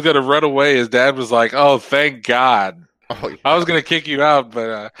said he was going to run away, his dad was like, "Oh, thank God! oh, yeah. I was going to kick you out,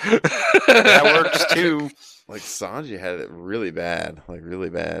 but That works too. Like, Sanji had it really bad. Like, really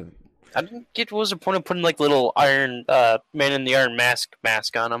bad. I didn't get what was the point of putting like little iron man in the iron mask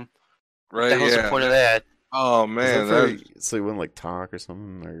on him. Right? That was the Yeah. point of that. Oh Was man, that so he wouldn't, like, talk or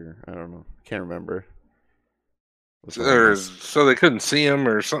something? Or, I don't know. Can't remember. so they couldn't see him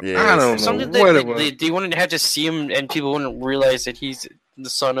or something. Yeah, I don't know Something what that it was. they wanted to have to see him, and people wouldn't realize that he's the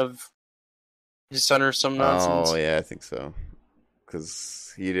son of his son or some nonsense. Oh, yeah, I think so.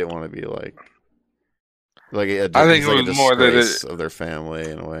 Because he didn't want to be like I think he's it like was a more that it- disgrace of their family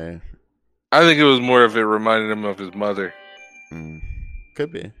in a way. I think it was more of it reminded him of his mother,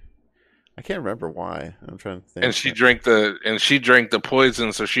 Could be. I can't remember why. I'm trying to think. and she drank the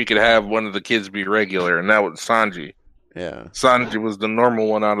poison so she could have one of the kids be regular, and that was Sanji. Yeah. Sanji was the normal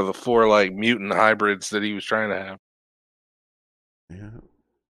one out of the 4 like mutant hybrids that he was trying to have.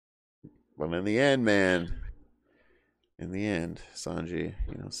 Yeah. But in the end, man. In the end, Sanji,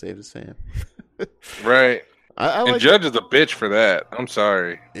 saved his fam. Right. I And like. Judge is a bitch for that. I'm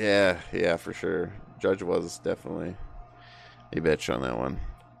sorry. Yeah, for sure. Judge was definitely a bitch on that one.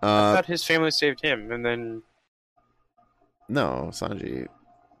 I thought his family saved him, and then No, Sanji.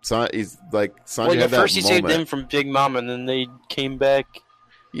 He's like Sanji well, had at that first he saved moment. them from Big Mom, and then they came back.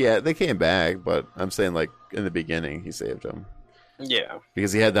 Yeah, they came back, but I'm saying like in the beginning he saved him Yeah,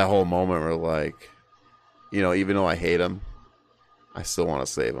 because he had that whole moment where like, even though I hate him, I still want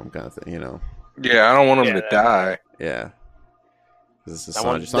to save him, kind of thing. Yeah, I don't want him Yeah, to die. Yeah. This is I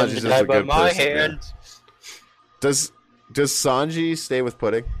want Sanji. them Sanji's to just die a by good my person. Yeah. hand. Does Sanji stay with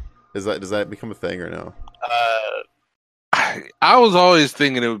Pudding? Does that become a thing or no? I was always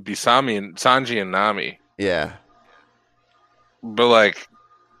thinking it would be Sanji and Nami, Yeah. but like,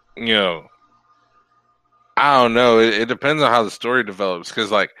 I don't know. It depends on how the story develops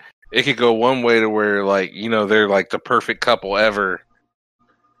because like it could go one way to where like they're like the perfect couple ever,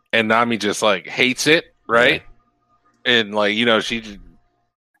 and Nami just like hates it, right? And like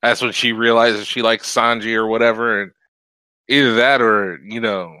that's when she realizes she likes Sanji or whatever, and either that or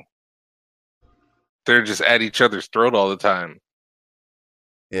they're just at each other's throat all the time.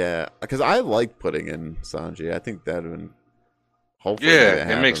 Yeah, because I like Pudding and Sanji. I think that would hopefully Yeah,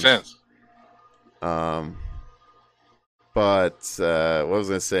 that it makes happens. sense. But what was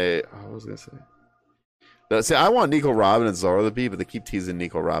I gonna say? See, I want Nico, Robin, and Zoro to be, but they keep teasing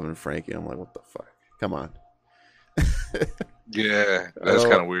Nico, Robin, and Frankie. I'm like, what the fuck? Come on. Yeah, I that's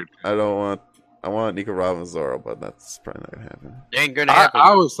don't- kind of weird. I want Nico, Robin, and Zoro, but that's probably not gonna happen. Ain't gonna I happen.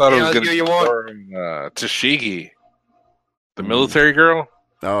 always thought it Yeah, was let's going do to what be you want. more, Tashigi, the Mm. military girl.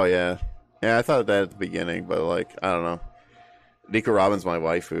 Oh yeah, yeah. I thought that at the beginning, but like, I don't know. Nico Robin's my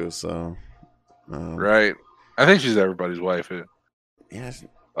waifu, so Right. I think she's everybody's wife. Yeah,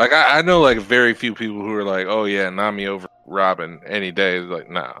 Like I know like very few people who are like, oh yeah, Nami over Robin any day. It's like,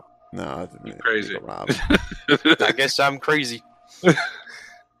 nah. no, I think You're crazy. Nico Robin. I guess I'm crazy.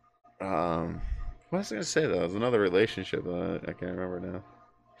 What was I gonna say though? It was another relationship. I can't remember now.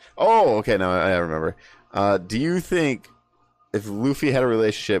 Oh, okay, now I remember. Do you think if Luffy had a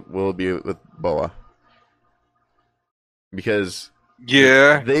relationship, will it be with Boa? Because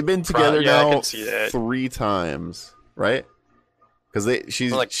Yeah. they've been together Yeah, I now can see that. 3 times, right? Because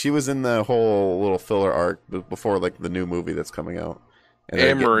she was in the whole little filler arc before like the new movie that's coming out,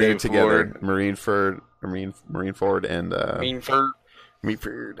 And they're together. Marineford. Marineford, and I mean, for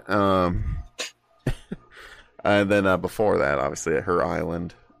Meatford. And then before that, obviously at her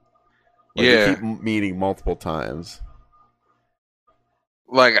island. Like, Yeah. they keep meeting multiple times.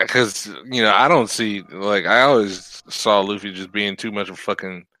 Like, because, I don't see, like, I always saw Luffy just being too much of a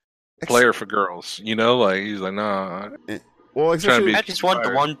fucking player for girls, Like, he's like, nah. Well, especially, be- I just want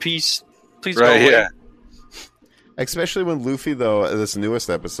the One Piece. Please Right, go away. yeah. especially when Luffy, though, this newest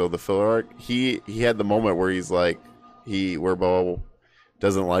episode, the filler arc, he had the moment where he's like, where Boa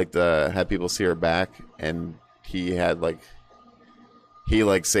doesn't like to have people see her back, and he had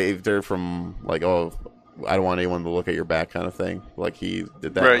saved her from like, oh, I don't want anyone to look at your back kind of thing. Like he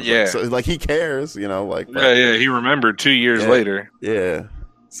did that. Right, yeah. So like he cares, like. Yeah, he remembered 2 years Yeah. later. Yeah.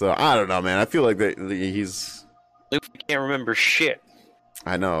 So I don't know, man. I feel like he's. Luffy can't remember shit.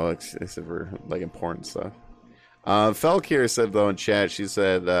 I know, except for like important stuff. Felkir said though in chat, she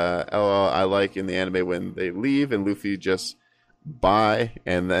said, "LOL, I like in the anime when they leave and Luffy just bye,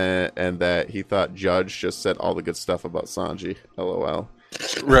 and that he thought Judge just said all the good stuff about Sanji. LOL."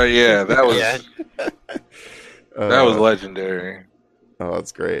 Right? Yeah, that was Yeah. that was legendary. Oh,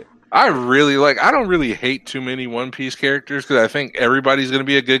 that's great. I don't really hate too many One Piece characters because I think everybody's going to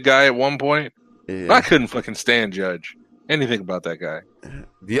be a good guy at one point. Yeah. But I couldn't fucking stand Judge. Anything about that guy.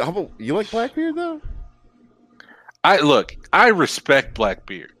 You like Blackbeard though? I respect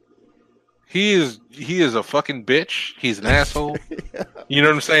Blackbeard. He is a fucking bitch. He's an asshole. Yeah. You know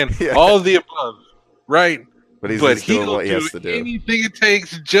what I'm saying? Yeah. All of the above, right? But he's just doing he'll what he do has to do. anything it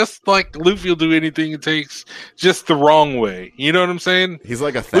takes, just like Luffy will do anything it takes, just the wrong way. You know what I'm saying? He's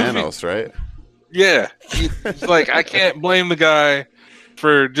like a Thanos, right? Yeah. He's like, I can't blame the guy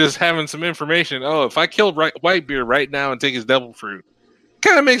for just having some information. Oh, if I killed Whitebeard right now and take his devil fruit,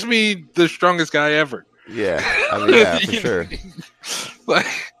 kind of makes me the strongest guy ever. Yeah, I mean, yeah, for sure. Like,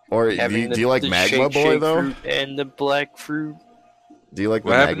 Or do you like Magma Boy though? Fruit and the black fruit. Do you like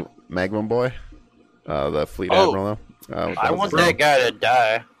What the happened? Magma Boy? The Fleet Oh. Admiral though? I want that guy to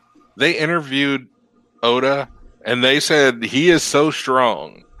die. they interviewed Oda, and they said he is so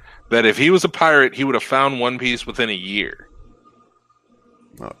strong that if he was a pirate, he would have found One Piece within a year.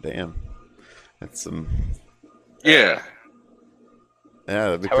 Oh, damn. That's some... Yeah. Yeah,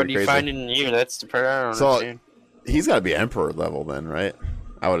 that'd be How would pretty you crazy. find it in you? That's the part I don't So, understand. He's got to be Emperor level then, right?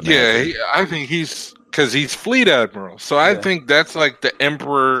 I would Yeah, imagine. I think because he's Fleet Admiral. So I Yeah. think that's like the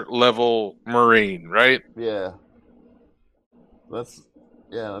Emperor level Marine, right? Yeah.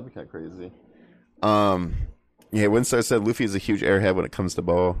 That'd be kind of crazy. Yeah, Winstar said Luffy is a huge airhead when it comes to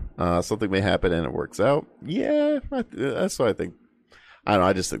Bow. Something may happen and it works out. Yeah, that's what I think. I don't know.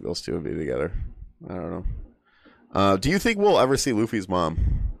 I just think those two would be together. I don't know. Do you think we'll ever see Luffy's mom?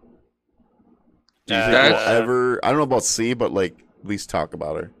 Do you think we'll ever? I don't know about see, but like at least talk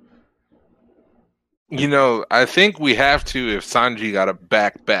about her. You know, I think we have to if Sanji got a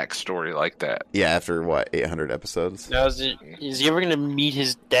backstory like that. Yeah, after what 800 episodes. Now, is he ever going to meet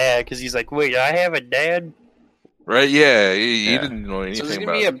his dad? Because he's like, wait, I have a dad? Right? Yeah, he Yeah. didn't know So there's anything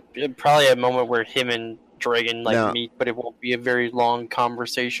going about to be probably a moment where him and Dragon No. meet, but it won't be a very long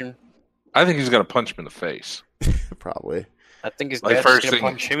conversation. I think he's going to punch him in the face. Probably. I think his Like, dad's first going to thing-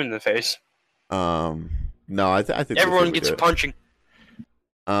 punch him in the face. No, I think Everyone Luffy would gets do a it. punching.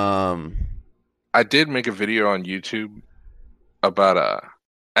 I did make a video on YouTube about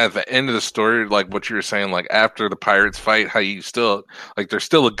at the end of the story, like what you were saying, like after the pirates fight, how you still like there's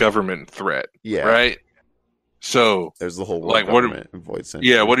still a government threat, Yeah. right? So There's the whole world Like, what- government and Void Century.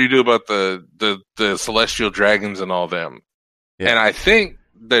 yeah, what do you do about the celestial dragons and all them? Yeah. And I think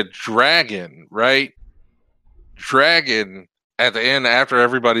the dragon, right? Dragon at the end after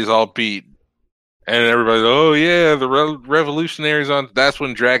everybody's all beat. And everybody's, oh yeah, the revolutionaries on. That's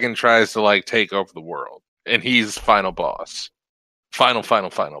when Dragon tries to like take over the world, and he's final boss, final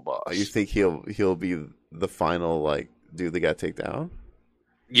boss. You think he'll be the final like dude they got to take down?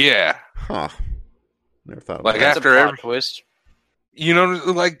 Yeah, Huh. Never thought. Like, about That's after a plot every- twist. you know,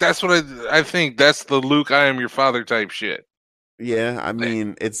 like that's what I think. That's the Luke, I am your father type shit. that. Yeah, I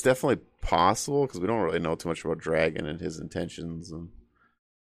mean, it's definitely possible because we don't really know too much about Dragon and his intentions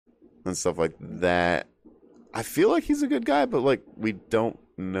and stuff like that. I feel like he's a good guy, but like we don't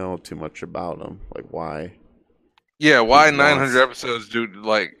know too much about him. Like why? Yeah, why He 900 wants- episodes, dude?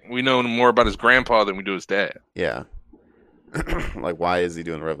 Like we know more about his grandpa than we do his dad. Yeah. Like why is he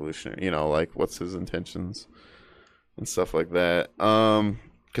doing revolutionary? You know, like what's his intentions and stuff like that.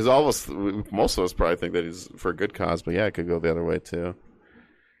 Because most of us probably think that he's for a good cause, but yeah, it could go the other way too.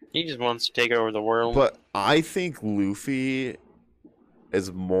 He just wants to take over the world. But I think Luffy is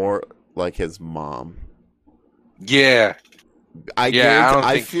more like his mom. Yeah, I Yeah, I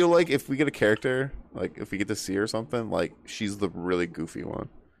don't think- feel like if we get a character, like if we get to see her or something, like she's the really goofy one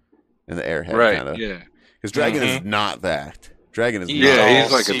in the airhead right. kind of. Yeah, Because Dragon is not that. Dragon is Yeah, not.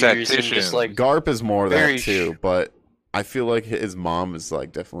 he's like a serious and tactician. Just like, Garp is more very that too, but I feel like his mom is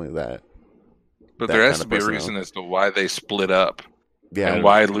like definitely that. but that there has kind to of be a personality. reason as to why they split up. Yeah, And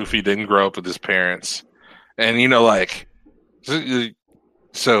why Luffy didn't grow up with his parents. And, you know, like,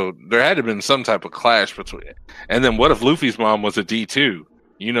 so there had to have been some type of clash between it. And then what if Luffy's mom was a D2?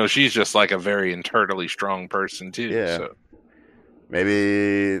 You know, she's just like a very internally strong person, too. Yeah. So.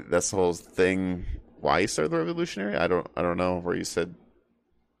 maybe that's the whole thing. Why he started the revolutionary? I don't know. Where you said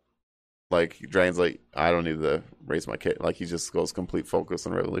like Dragon's like I don't need to raise my kid. Like he just goes complete focus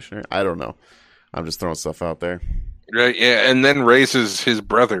on revolutionary. I don't know. I'm just throwing stuff out there. Right, yeah, and then raises his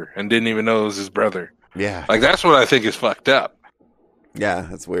brother and didn't even know it was his brother. Yeah, Like, that's what I think is fucked up. Yeah,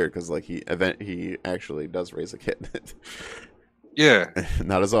 that's weird because like he actually does raise a kid, Yeah.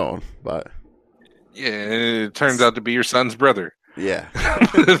 not his own, but Yeah, it turns out to be your son's brother. yeah.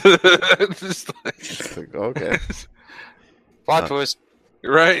 Just like, It's like, okay. Plot twist.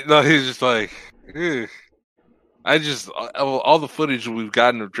 right? No, he's just like, ugh. All the footage we've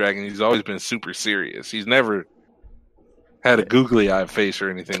gotten of Dragon, he's always been super serious. He's never had a googly eye face or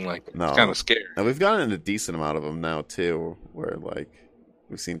anything like that. No. It's kind of scary. And we've gotten a decent amount of them now too, where like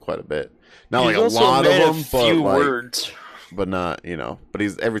we've seen quite a bit. Not He's like a also lot of made them, a but few like, words. but not But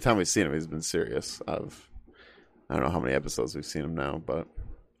he's every time we've seen him, he's been serious. I don't know how many episodes we've seen him now, but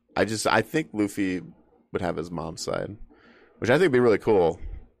I think Luffy would have his mom's side, which I think would be really cool.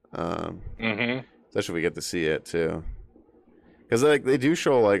 Especially if we get to see it too, because like they do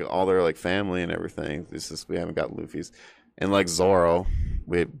show like all their like family and everything. It's just we haven't got Luffy's, and like Zoro,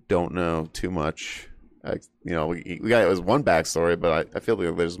 we don't know too much. We got it was one backstory, but I feel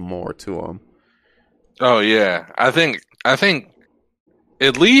like there's more to him. Oh yeah, I think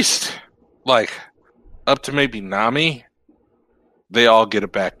at least like up to maybe Nami, they all get a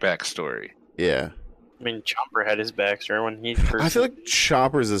backstory. Yeah, I mean, Chopper had his backstory when he first. I feel like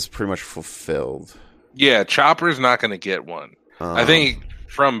Chopper's is pretty much fulfilled. Yeah, Chopper's not going to get one. I think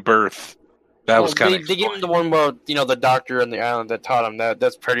from birth, that was kind of. They gave him the one about the doctor on the island that taught him that.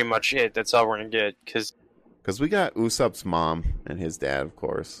 That's pretty much it. That's all we're gonna get because we got Usopp's mom and his dad, of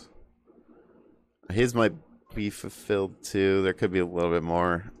course. His might be fulfilled too. There could be a little bit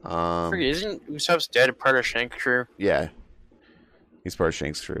more. Isn't Usopp's dad a part of Shank's crew? Yeah, he's part of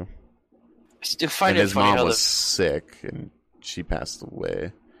Shank's crew. I still find And it his funny mom how was sick and she passed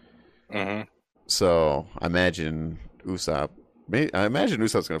away. Mhm. So I imagine Usopp's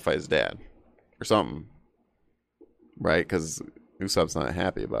going to fight his dad or something, right? Because Usopp's not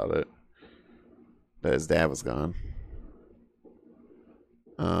happy about it that his dad was gone.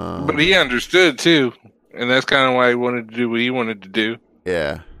 But he understood too, and that's kind of why he wanted to do what he wanted to do.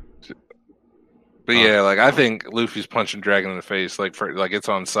 Yeah. But yeah, like I think Luffy's punching Dragon in the face, like it's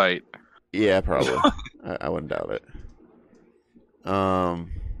on sight. Yeah, probably. I wouldn't doubt it.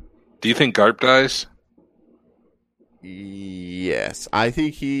 Do you think Garp dies? Yes, I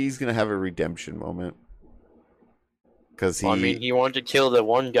think he's gonna have a redemption moment because he wanted to kill the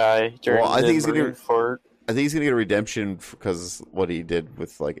one guy during I think he's Marine gonna. Fort. I think he's gonna get a redemption because what he did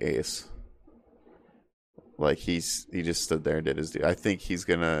with like Ace. Like he just stood there and did his. I think he's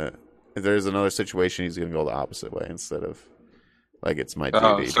gonna. If there's another situation, he's gonna go the opposite way instead of like it's my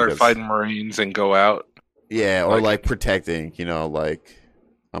duty. Start fighting Marines and go out. Yeah, or like protecting. Like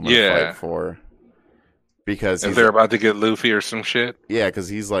I'm gonna fight for. Because if they're about to get Luffy or some shit. Yeah, because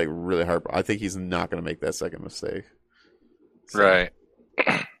he's like really hard. I think he's not gonna make that second mistake. So, right.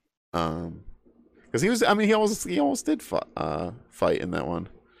 Because he was. I mean, he almost did fight in that one.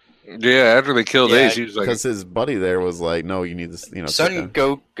 Yeah, after they killed Ace, he was like, because his buddy there was like, "No, you need this." Son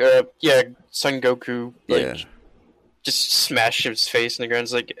Goku, just smashed his face in the ground.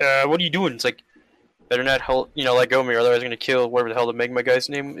 It's like, what are you doing? It's like, better not let go of me, or otherwise I'm gonna kill whatever the hell the Magma guy's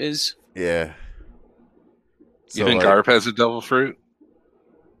name is. Yeah. You think Garp has a devil fruit?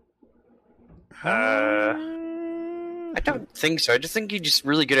 I don't think so. I just think he's just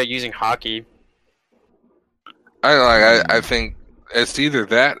really good at using hockey. I think it's either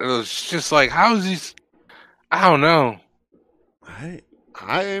that or it's just like how is he? I don't know. I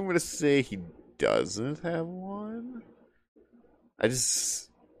am gonna say he doesn't have one. I just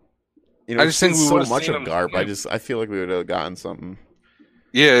think we so much of Garp. I feel like we would have gotten something.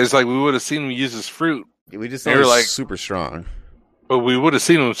 Yeah, it's like we would have seen him use his fruit. We just know he's like super strong. But we would have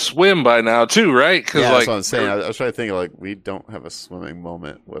seen him swim by now too, right? Yeah, that's what I'm saying. I was trying to think like we don't have a swimming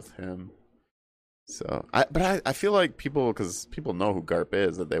moment with him. So, I feel like because people know who Garp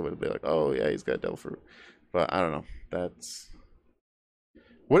is, that they would be like, oh yeah, he's got devil fruit. But I don't know. That's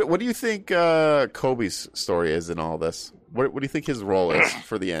what do you think Kobe's story is in all this? What do you think his role is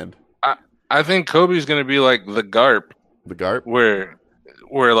for the end? I think Kobe's going to be like the Garp. The Garp, where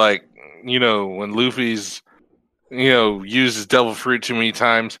like when Luffy's uses devil fruit too many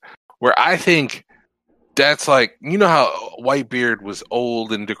times. Where I think that's like how Whitebeard was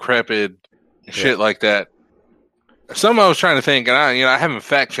old and decrepit. Shit like that. Something I was trying to think, and I haven't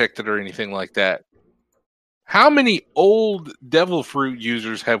fact checked it or anything like that. How many old devil fruit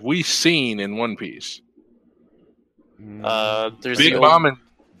users have we seen in One Piece? There's Big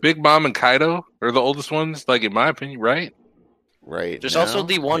Mom and Kaido are the oldest ones, like in my opinion, right? Right. There's also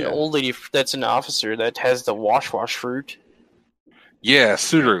the one old lady that's an officer that has the wash fruit. Yeah,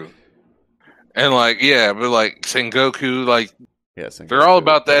 Suru. And but like Sengoku, Sengoku, they're all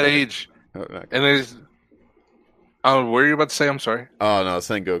about that age. And Oh, what are you about to say? I'm sorry. Oh no,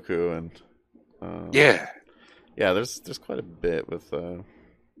 Sengoku and Yeah. yeah. There's quite a bit with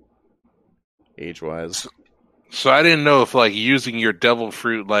age wise. So I didn't know if like using your devil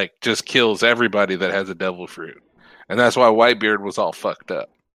fruit like just kills everybody that has a devil fruit, and that's why Whitebeard was all fucked up.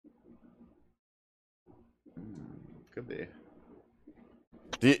 Could be.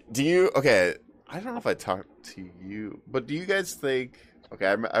 Do you? Okay, I don't know if I talked to you, but do you guys think? Okay,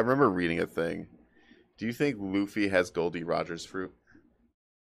 I remember reading a thing. Do you think Luffy has Goldie Rogers fruit?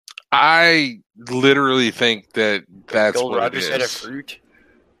 I literally think that that's Gold what Rogers it had a is. fruit.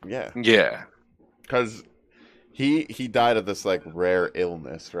 Yeah, Yeah. because he died of this like rare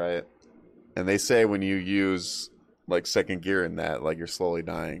illness, right? And they say when you use like second gear in that, like you're slowly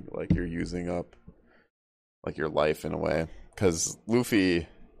dying, like you're using up like your life in a way. Because Luffy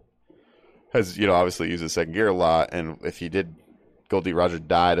has, obviously uses second gear a lot, and if he did, Goldie Roger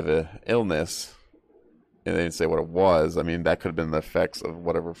died of an illness, and they didn't say what it was. I mean, that could have been the effects of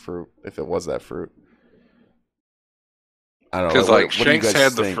whatever fruit, if it was that fruit. I don't know. Because like what do you Shanks guys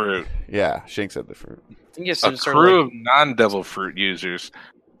had the think? fruit. Yeah, Shanks had the fruit. I think it's A some sort crew of of non-devil fruit users.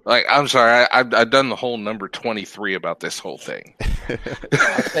 Like, I'm sorry, I've done the whole number 23 about this whole thing.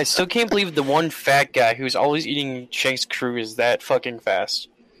 I still can't believe the one fat guy who's always eating Shanks' crew is that fucking fast.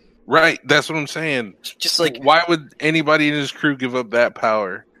 Right, that's what I'm saying. Just like Why would anybody in his crew give up that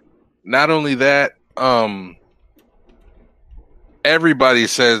power? Not only that, everybody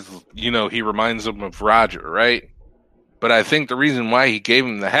says, he reminds them of Roger, right? But I think the reason why he gave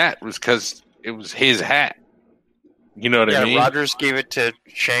him the hat was because it was his hat. You know what I mean? Rogers gave it to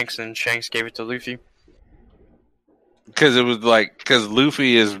Shanks and Shanks gave it to Luffy. Because it was because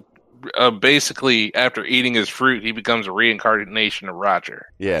Luffy is basically, after eating his fruit, he becomes a reincarnation of Roger.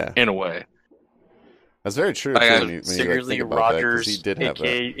 Yeah, in a way. that's very true. Like, Too, I- when you Secretly, think about that, 'cause Rogers, he did have that.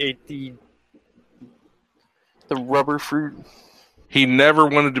 aka ate the rubber fruit. He never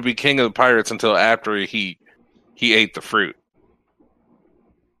wanted to be king of the pirates until after he ate the fruit.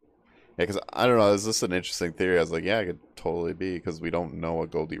 Yeah, because I don't know. Is this an interesting theory? I was like, yeah, it could totally be because we don't know what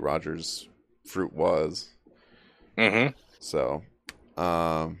Goldie Rogers fruit was. Mm-hmm. So,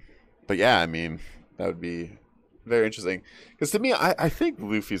 but yeah, I mean, that would be very interesting. Because to me, I think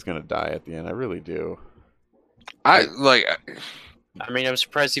Luffy's gonna die at the end. I really do. I mean, I'm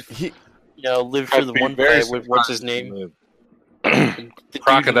surprised he He, lived through the one fight with what's his name, the dude who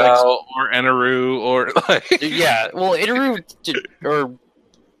Crocodile or Eneru or like yeah, well, Itaru or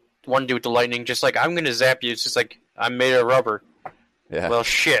one dude with the lightning, just like I'm gonna zap you. It's just like I'm made of rubber. yeah. Well,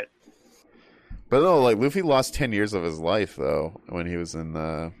 shit. But no, like Luffy lost 10 years of his life though when he was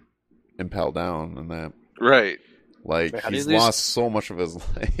in Impel Down and that. right. Like Wait, how did he's he lose? lost so much of his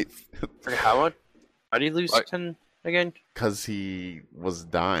life How much? How did he lose Like- 10 again? because he was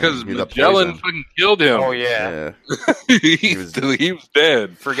dying. Because He was a Magellan poison. fucking killed him. Oh yeah, Yeah. he was- was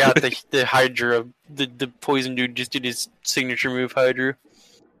dead. forgot the Hydra, the poison dude just did his signature move, Hydra.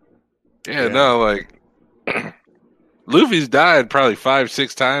 Yeah, Yeah. no, like Luffy's died probably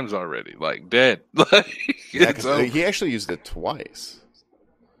 5-6 times already, like dead. Like Yeah, it's 'cause over. he actually used it twice.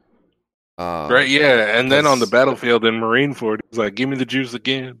 Right, yeah, and then on the 'cause- battlefield in Marineford, he's like, "Give me the juice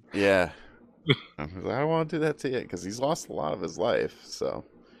again." Yeah. I was like, I don't want to do that to you because he's lost a lot of his life. So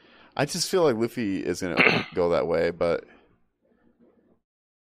I just feel like Luffy is going to go that way. But,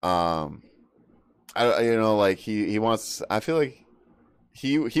 like he wants, I feel like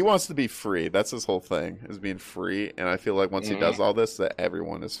he wants to be free. That's his whole thing, is being free. And I feel like once he does all this, that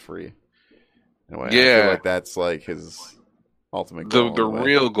everyone is free. In a way. I Yeah. feel like that's like his ultimate goal. The in a way.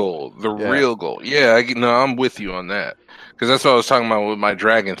 real goal, Yeah. real goal. Yeah, I'm with you on that because that's what I was talking about with my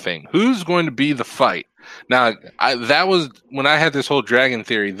dragon thing. Who's going to be the fight? Now, that was when I had this whole dragon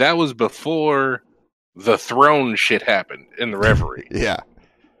theory. That was before the throne shit happened in the Reverie. Yeah.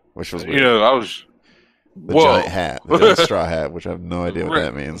 Which was weird. I was The whoa, giant hat. The giant straw hat, which I have no idea what Right.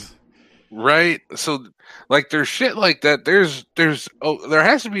 that means. right? So, like, there's shit like that. There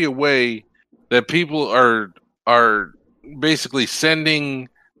has to be a way that people are basically sending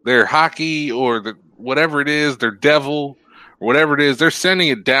their hockey or whatever it is, their devil or whatever it is. They're sending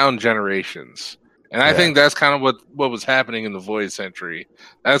it down generations, and I Yeah. think that's kind of what was happening in the Void Century.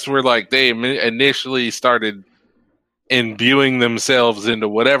 That's where like they initially started imbuing themselves into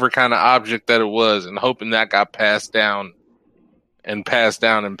whatever kind of object that it was, and hoping that got passed down and passed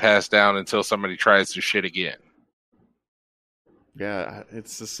down and passed down until somebody tries to shit again. Yeah,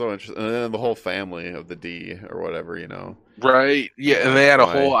 it's just so interesting. And then the whole family of the D or whatever, Right? Yeah, and they had a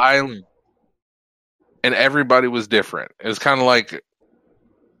Why? whole island, and everybody was different. It was kind of like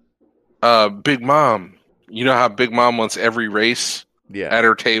Big Mom. You know how Big Mom wants every race Yeah. at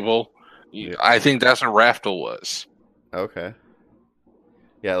her table? Yeah. I think that's what Raftel was. Okay.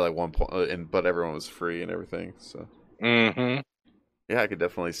 Yeah, like one point, but everyone was free and everything. So Mm-hmm. yeah, I could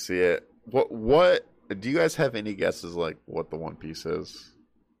definitely see it. What do you guys have any guesses like what the One Piece is?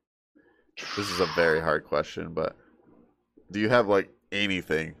 This is a very hard question, but do you have like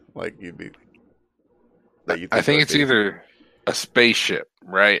anything like you'd be that you think I think would it's be? either a spaceship,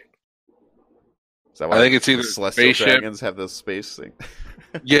 right? Is that why I think it's the either Celestial spaceship. Dragons have this space thing?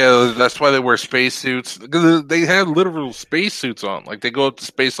 Yeah, that's why they wear spacesuits. Because they have literal spacesuits on. Like, they go up to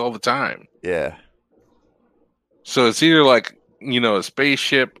space all the time. Yeah. So it's either like, a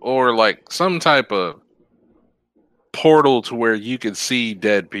spaceship or like some type of portal to where you can see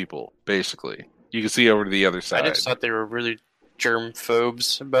dead people, basically. You can see over to the other I side. just thought they were really germ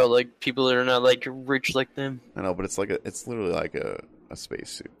phobes about like people that are not like rich like them. I know, but it's literally like a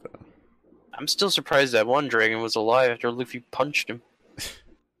spacesuit though. I'm still surprised that one dragon was alive after Luffy punched him.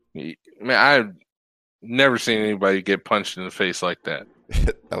 Man, I've never seen anybody get punched in the face like that.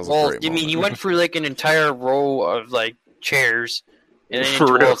 That was a Well, great I mean, moment. he went through like an entire row of like chairs, and then For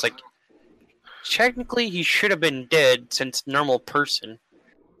into a real. wall. It's like technically he should have been dead since normal person.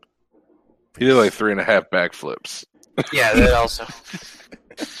 He did like 3.5 backflips. Yeah, that also.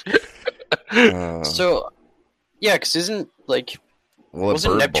 Uh, So, yeah, because isn't like well, a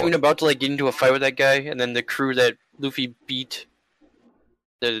wasn't bird Neptune ball- about to like get into a fight with that guy, and then the crew that Luffy beat,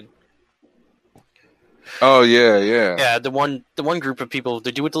 the Oh, yeah. the one group of people,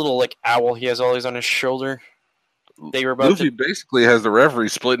 the dude with the little like owl he has always on his shoulder. They were about Luffy to, basically has the referee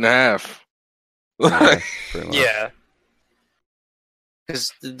split in half. Yeah, pretty much. yeah.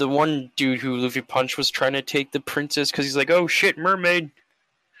 Because the one dude who Luffy punched was trying to take the princess because he's like, oh shit, mermaid.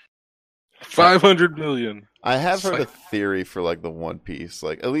 500 million. I have It's heard like- a theory for like the One Piece,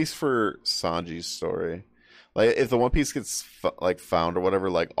 like at least for Sanji's story. Like if the One Piece gets found or whatever,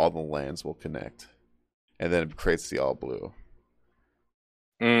 like all the lands will connect, and then it creates the All Blue.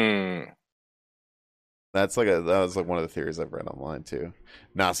 That was like one of the theories I've read online too.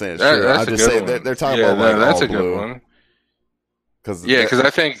 Not saying it's true. That's I'm a just good saying one. they're talking Yeah, about like that's All a good Blue. one. Cause Yeah, because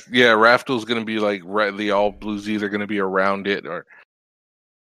I think Raftel's going to be like the All Blues either going to be around it or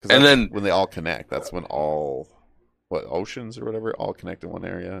and then- when they all connect, that's when all oceans or whatever all connect in one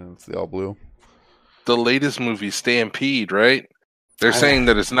area, and it's the All Blue. the latest movie Stampede, right? They're Oh. saying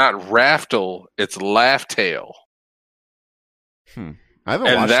that it's not Raftel, it's Laugh-Tail. I haven't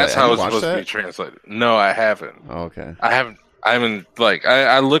And watched that's that. how Have you it's watched supposed to be that? translated. No, I haven't. Oh, okay. I haven't like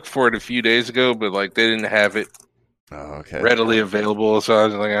I looked for it a few days ago, but like they didn't have it Oh, okay. readily available, so I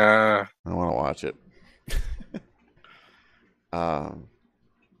was like, I want to watch it.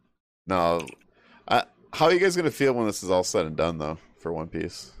 No, how are you guys gonna feel when this is all said and done, though, for One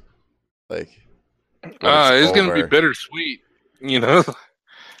Piece? Like, when it's gonna be over. bittersweet, you know? Like,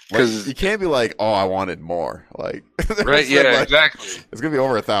 Because you can't be like, "Oh, I wanted more." Like, right, yeah, like, exactly. It's gonna be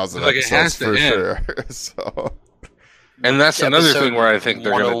over 1,000 Like, it has episodes to for end. sure. So, And that's another Episode thing where I think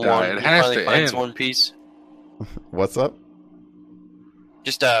they're gonna 101, die. It he has finally to finds end. One Piece. what's up?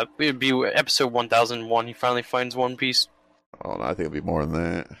 Just it'd be episode 1001. He finally finds One Piece. Oh no, I think it'll be more than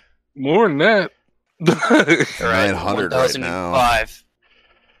that. More than that. All right, 900 right now. 1005.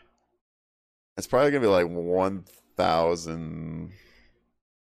 It's probably gonna be like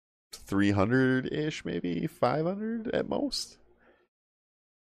 1,300 ish, maybe 500 at most.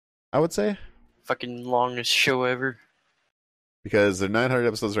 I would say. Fucking longest show ever. Because they're 900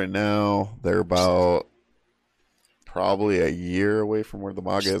 episodes right now. They're about probably a year away from where the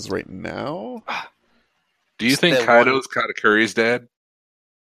manga is right now. Do you Just think that Kaido's Katakuri's dad?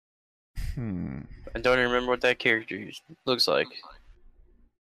 I don't even remember what that character looks like.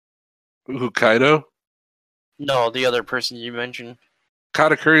 Who, Kaido? No, the other person you mentioned.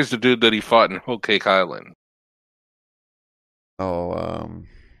 Katakuri's the dude that he fought in Whole Cake Island.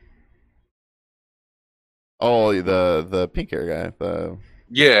 The pink hair guy. The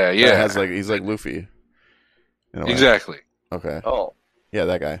Yeah, that yeah. has he's like Luffy. In a way. Exactly. Okay. Oh, Yeah,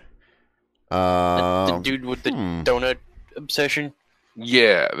 that guy. the dude with the hmm. donut obsession.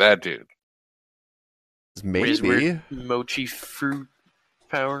 Yeah, that dude. With his Maybe weird mochi fruit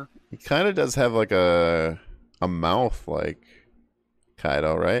power. he kind of does have like a mouth like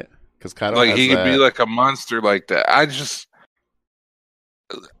Kaido, right? Because Kaido Like has he could that... be like a monster like that.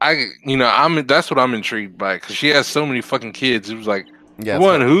 That's what I'm intrigued by because she has so many fucking kids. It was like, yeah,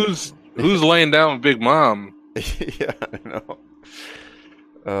 one, who's laying down with Big Mom? yeah, I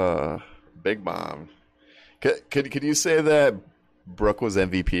know. Big Mom. Could you say that Brook was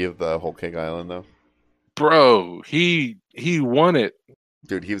MVP of the Whole Cake Island though? Bro, he won it.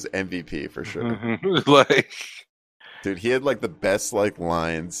 Dude, he was MVP for sure. Like, Dude, he had like the best like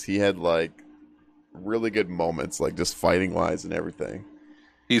lines. He had like really good moments, like just fighting wise and everything.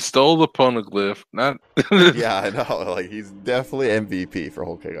 He stole the poneglyph, not Yeah, I know. Like he's definitely MVP for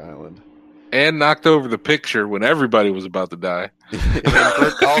Whole Cake Island. and knocked over the picture when everybody was about to die. And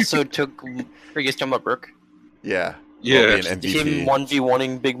Brooke also took. Are you guys talking about Brooke? Yeah. Yeah. Well, being MVP. Him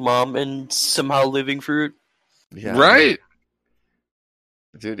 1v1ing Big Mom and somehow living through it. Yeah, Right?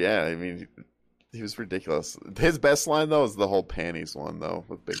 dude. Yeah, I mean, he was ridiculous. His best line though is the whole panties one though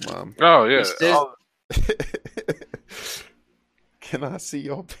with Big Mom. Oh yeah. This is- Oh, Can I see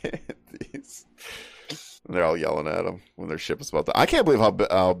your panties? And they're all yelling at him when their ship is about to. I can't believe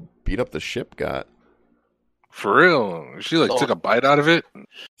how beat up the ship got. for real. She like took a bite out of it.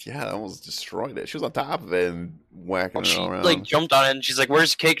 Yeah, that almost destroyed it. She was on top of it and whacking it She all around. like jumped on it and she's like,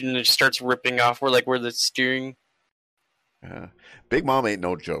 "Where's the cake?" And it starts ripping off where the steering. Yeah. Big Mom ain't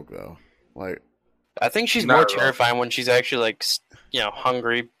no joke though. Like, I think she's Not more at all. terrifying when she's actually like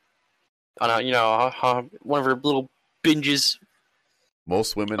hungry. On one of her little binges.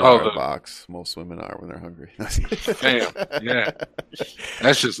 most women Oh, are the- a box. Most women are when they're hungry. Damn, yeah.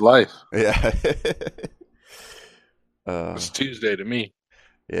 That's just life. Yeah. It's Tuesday to me.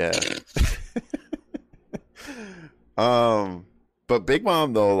 Yeah. But Big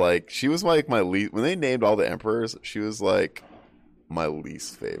Mom though, like she was like my least when they named all the emperors, she was like my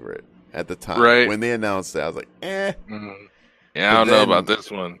least favorite at the time. Right. When they announced it, I was like, eh. Mm. Yeah, I But don't know then- about this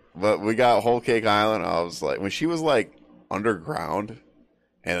one. But we got Whole Cake Island. I was like, when she was like underground,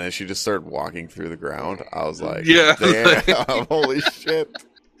 and then she just started walking through the ground. I was like, Yeah. damn, holy shit,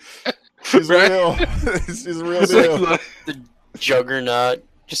 she's Right? real. She's a real It's deal. like, The juggernaut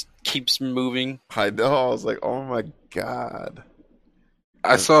just keeps moving. I know. I was like, oh my god.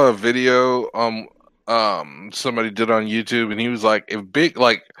 I saw a video somebody did on YouTube, and he was like, if Big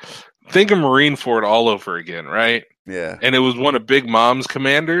like think of Marineford all over again, right? Yeah. And it was one of Big Mom's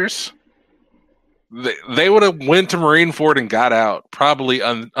commanders. They would have went to Marineford and got out, probably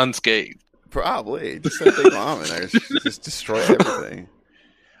unscathed. Probably. Just send Big Mom in there. Just destroy everything.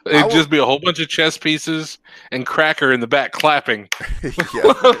 It'd will- just be a whole bunch of chess pieces and Cracker in the back clapping.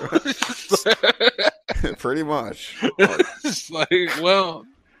 Yeah. Pretty much. It's like, well,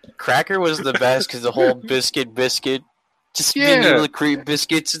 Cracker was the best because the whole biscuit, just being Yeah. able to create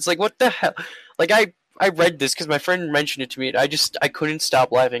biscuits. It's like, what the hell? Like I read this because my friend mentioned it to me. And I couldn't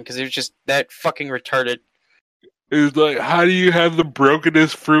stop laughing because it was just that fucking retarded. it was like, how do you have the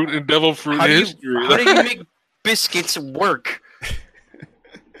brokenest fruit in devil fruit How do history? you make biscuits work?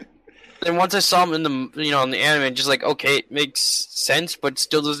 And once I saw him in the in the anime, just like, okay, it makes sense, but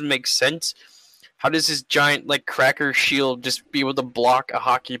still doesn't make sense. How does this giant like cracker shield just be able to block a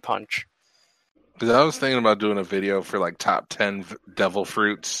hockey punch? Because I was thinking about doing a video for like top 10 devil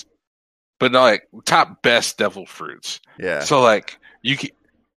fruits, but not like top best devil fruits. Yeah. So like you can,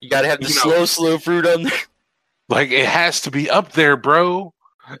 You gotta have the You know- slow fruit on there. like it has to be up there, bro.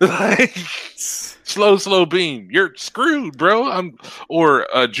 Like slow beam, you're screwed, bro. Or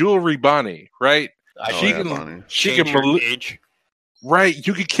Jewelry Bonnie, right? I Oh, she yeah, can- Bonnie. She change can your mal- age. right.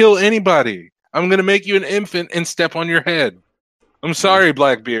 You could kill anybody. I'm gonna make you an infant and step on your head. I'm sorry,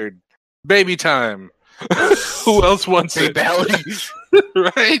 Blackbeard. Baby time. Who else wants it? Babality.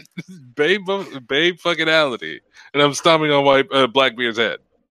 Right? Babe fucking-ality. And I'm stomping on Blackbeard's head.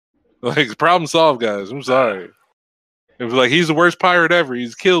 Like, problem solved, guys. I'm sorry. It was like, he's the worst pirate ever.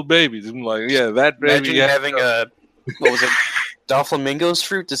 He's killed babies. I'm like, yeah, that baby. Imagine having a what was it? Doflamingo's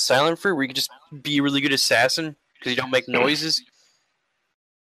fruit, the silent fruit, where you could just be a really good assassin because you don't make noises.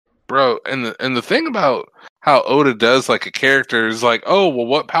 Bro, and the thing about how Oda does like a character is like, oh, well,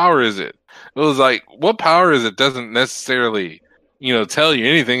 what power is it? It was like, what power is it doesn't necessarily, tell you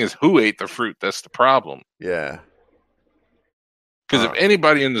anything. Is who ate the fruit. That's the problem. Yeah. Because if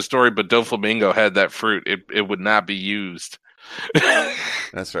anybody in the story but Doflamingo had that fruit, it would not be used.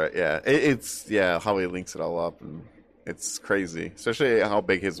 That's right. Yeah. It's how he links it all up, and it's crazy, especially how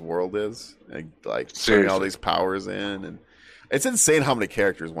big his world is, and like putting all Seriously. these powers in, and it's insane how many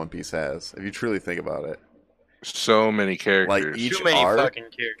characters One Piece has. If you truly think about it, So many characters. like each Too many arc, fucking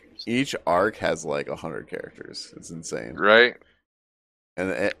characters. each arc has like 100 characters. It's insane. right?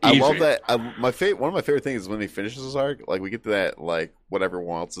 And I love Easy. that. One of my favorite things is when he finishes his arc. Like we get to that, like what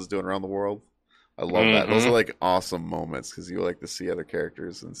everyone else is doing around the world. I love that. Those Mhm. are like awesome moments because you like to see other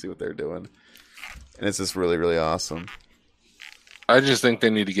characters and see what they're doing, and it's just really, really awesome. I just think they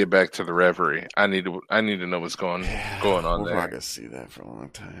need to get back to the Reverie. I need to know what's going on We're there. not gonna see that for a long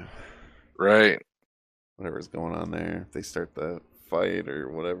time. Right? Whatever's going on there, if they start the fight or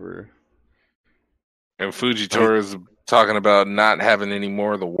whatever. And Fujitora is talking about not having any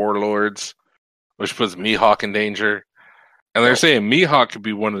more of the warlords, which puts Mihawk in danger. And they're saying Mihawk could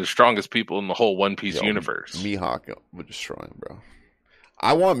be one of the strongest people in the whole One Piece universe. Mihawk would destroy him, bro.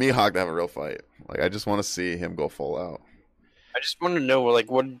 I want Mihawk to have a real fight. Like, I just want to see him go full out. I just want to know,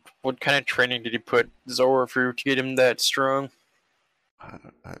 like, what kind of training did he put Zoro through to get him that strong?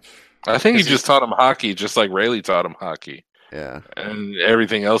 I think he just taught him hockey, just like Rayleigh taught him hockey. Yeah. And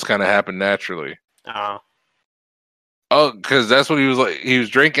everything else kind of happened naturally. Oh, because that's what he was like. He was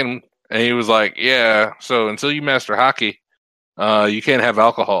drinking, and he was like, "Yeah, so until you master hockey, you can't have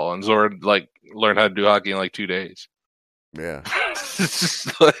alcohol." And Zoro like learned how to do hockey in like 2 days. Yeah. It's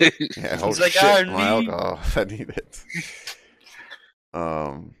just like, Yeah. Oh, He's like, shit, "I my need-" alcohol. I need it.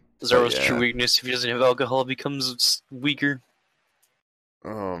 Zoro's yeah. true weakness, if he doesn't have alcohol, becomes weaker.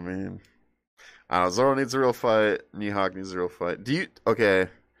 Oh man, I don't know. Zoro needs a real fight. Mihawk needs a real fight. Do you? Okay.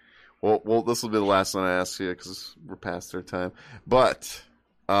 Well, this will be the last one I ask you because we're past our time. But,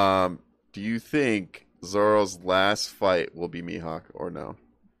 do you think Zoro's last fight will be Mihawk or no?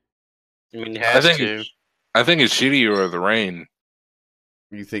 I mean, he has to. I think it's Shiryu or the Rain.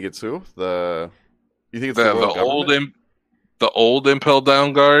 You think it's who? You think it's The world government? old Impel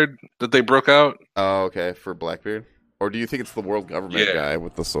Down guard that they broke out. Oh, okay, for Blackbeard. Or do you think it's the world government guy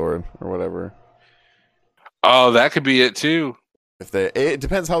with the sword or whatever? Oh, that could be it too. It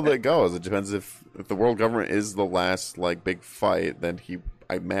depends how that goes. It depends if the world government is the last like big fight, then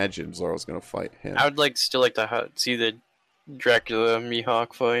I imagine Zoro's gonna fight him. I would still like to see the Dracula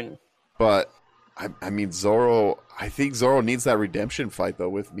Mihawk fight. But I mean Zoro. I think Zoro needs that redemption fight though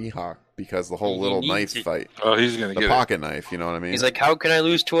with Mihawk because the whole little knife fight. Oh, he's gonna get the pocket knife. You know what I mean? He's like, how can I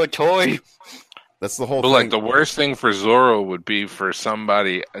lose to a toy? That's the whole But thing. like the worst thing for Zoro would be for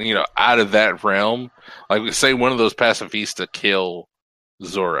somebody, out of that realm, like say one of those pacifista kill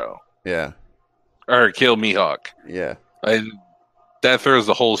Zoro. Yeah. Or kill Mihawk. Yeah. And that throws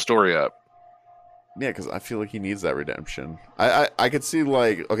the whole story up. Yeah, because I feel like he needs that redemption. I could see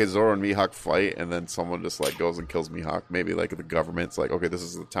like, okay, Zoro and Mihawk fight, and then someone just like goes and kills Mihawk. Maybe like the government's like, okay, this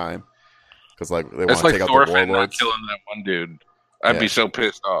is the time, because like they want to take out the Thorfinn not warlords. killing that one dude. I'd be so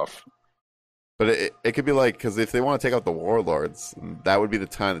pissed off. But it could be like, because if they want to take out the warlords, that would be the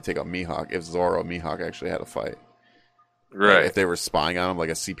time to take out Mihawk. If Zoro and Mihawk actually had a fight, right? Like if they were spying on him, like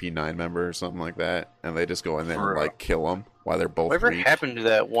a CP9 member or something like that, and they just go in there and like kill him while they're both. Whatever happened to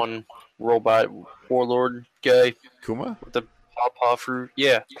that one robot warlord guy? Kuma with the pawpaw fruit.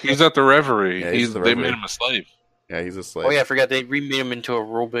 Yeah, he's at the Reverie. Yeah, They made him a slave. Yeah, he's a slave. Oh yeah, I forgot they remade him into a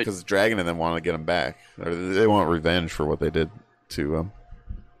robot because Dragon and them want to get him back. They want revenge for what they did to him.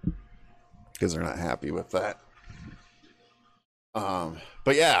 Because they're not happy with that.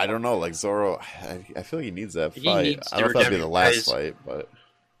 But yeah, I don't know. Like Zoro, I feel like he needs that fight. I don't know if that'd be the last fight, but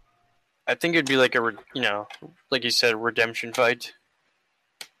I think it'd be like like you said, redemption fight.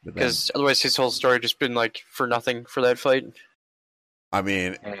 Because otherwise, his whole story just been like for nothing for that fight. I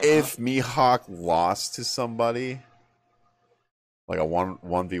mean, if Mihawk lost to somebody, like a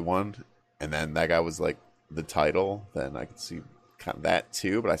 1v1, and then that guy was like the title, then I could see kind of that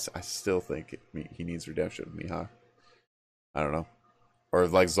too, but I still think he needs redemption with Mihawk. I don't know. Or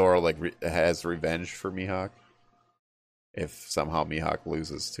like Zoro has revenge for Mihawk if somehow Mihawk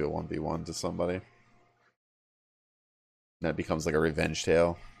loses to a 1v1 to somebody. That becomes like a revenge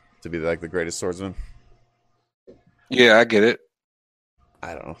tale to be like the greatest swordsman. Yeah, I get it.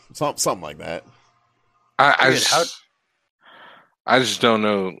 I don't know. Something like that. I just don't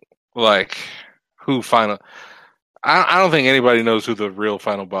know like who final. I don't think anybody knows who the real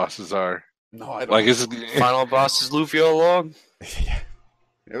final bosses are. No, I don't. Like, final boss is Luffy all along. Yeah,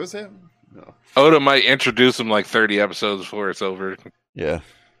 it was him. No. Oda might introduce him like 30 episodes before it's over. Yeah.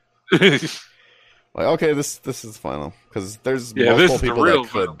 Like, okay, this is the final because there's multiple people that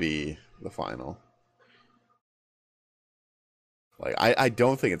could be the final. Like, I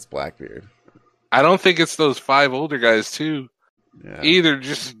don't think it's Blackbeard. I don't think it's those 5 older guys too. Yeah. Either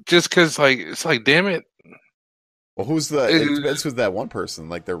just because like it's like damn it. Well, who's it depends who's that one person,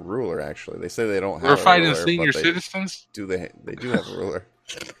 like their ruler, actually. They say they don't have We're fighting ruler, senior citizens? They do have a ruler.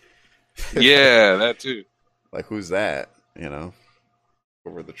 Yeah, that too. Like, who's that?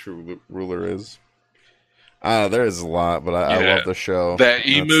 Whoever the true ruler is. There is a lot, but I love the show. That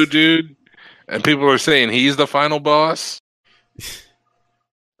emu dude, and people are saying he's the final boss. He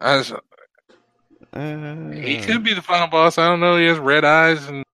could be the final boss. I don't know. He has red eyes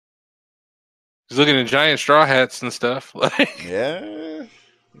and he's looking at giant straw hats and stuff. Yeah, it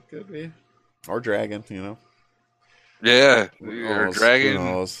could be. Or dragon, Yeah, or dragon. Who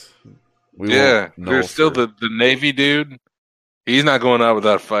knows? There's still the Navy dude. He's not going out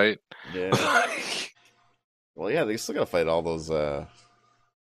without a fight. Yeah. Well, yeah, they still got to fight all those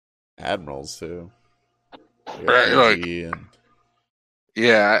admirals, too. Right, like- Fiji and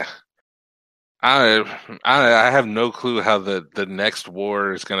Yeah, I have no clue how the next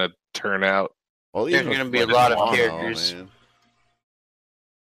war is gonna turn out. well, There's even gonna be a like lot of Wano, characters. man.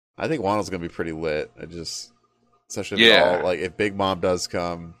 I think Wano's gonna be pretty lit. Especially if Yeah. if Big Mom does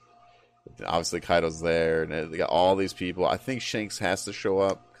come, obviously Kaido's there, and they got all these people. I think Shanks has to show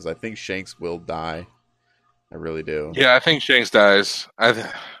up because I think Shanks will die. I really do. Yeah, I think Shanks dies.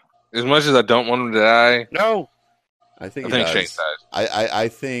 As much as I don't want him to die, No. I think I he think does. Shanks dies. I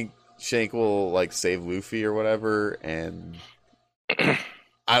think Shank will like save Luffy or whatever, and I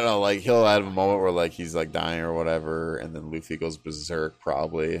don't know, like he'll have a moment where like he's like dying or whatever, and then Luffy goes berserk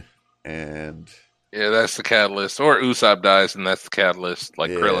probably, and Yeah, that's the catalyst. Or Usopp dies, and that's the catalyst,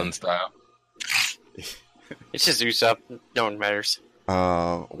 like Yeah. Krillin style. It's just Usopp. No one matters.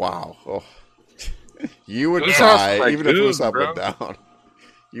 wow, oh. You would Usopp's cry my even if dude, Usopp bro. went down.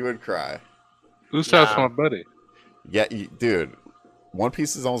 You would cry. Usopp's Nah. my buddy. Yeah, dude. One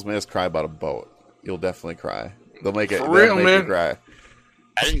Piece has almost made us cry about a boat. You'll definitely cry. They'll make it. For they'll real, make man. you cry.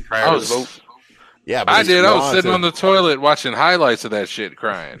 I didn't cry I over was, the vote. Yeah, but I it's did. I was wrong sitting to- on the toilet watching highlights of that shit,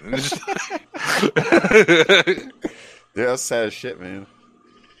 crying. Dude, that's sad as shit, man.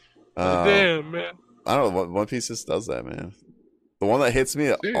 Damn, man. I don't know. One Piece just does that, man. The one that hits me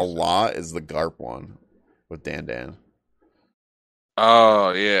a Seriously. lot is the Garp one with Dan Dan,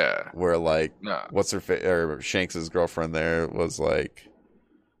 Oh yeah. where like No. what's her or Shanks's girlfriend there was like,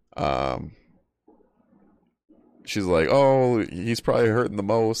 she's like, oh, he's probably hurting the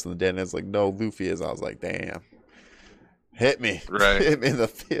most, and Dan Dan's like, no, Luffy is. I was like, damn, hit me, Right. hit me in the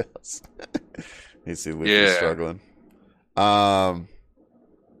feels. You see Luffy Yeah. struggling. Damn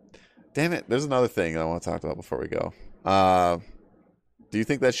it, there's another thing I want to talk about before we go. Do you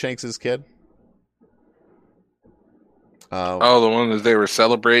think that's Shanks' kid? Oh, the one that they were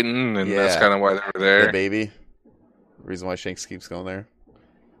celebrating, and that's Yeah. kind of why they were The there. baby. The reason why Shanks keeps going there.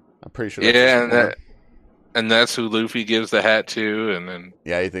 I'm pretty sure. That's Yeah, just and one. and that's who Luffy gives the hat to, and then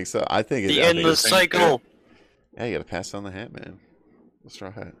Yeah, you think so? I think The I think endless it's- cycle. Yeah, you got to pass on the hat, man. The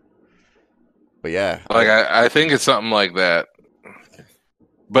straw hat. But yeah, like I think it's something like that.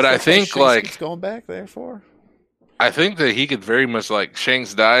 But I that's what think Shanks like keeps going back there for. I think that he could very much like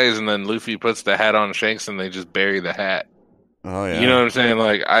Shanks dies, and then Luffy puts the hat on Shanks, and they just bury the hat. Oh yeah, You know what I'm saying?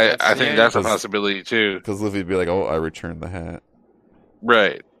 Like I think yeah. that's a 'Cause- possibility too. because Luffy'd be like, "Oh, I returned the hat."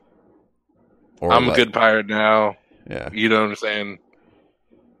 Right. Or I'm like- a good pirate now. Yeah, You know what I'm saying?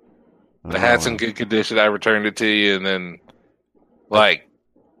 I The don't hat's know, in good condition. I returned it to you, and then like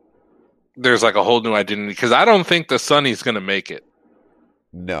there's like a whole new identity because I don't think the Sunny's gonna make it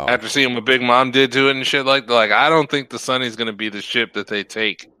No, after seeing what Big Mom did to it and shit like I don't think the Sunny's gonna be the ship that they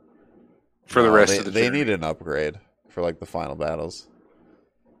take for the No, rest of the they journey. need an upgrade for like the final battles.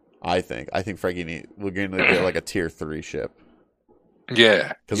 I think Frankie we're going to get like a tier 3 ship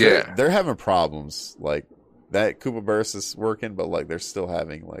Yeah, because yeah, they're having problems. Like that Koopa Burst is working, but like they're still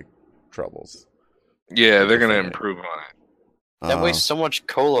having like troubles. yeah. They're gonna Definitely. improve on it. That wastes so much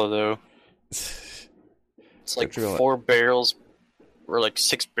cola, though. It's like They're doing- 4 barrels or like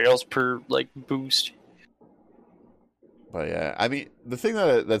 6 barrels per like boost. But yeah, I mean, the thing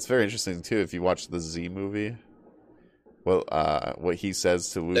that's very interesting too, if you watch the Z movie, well, what he says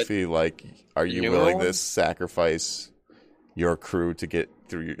to Luffy, like, "Are you new willing one? to sacrifice your crew to get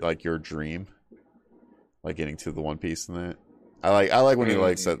through your dream, like getting to the One Piece?" And that I like when he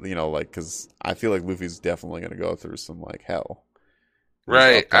like said, because I feel like Luffy's definitely gonna go through some like hell, in his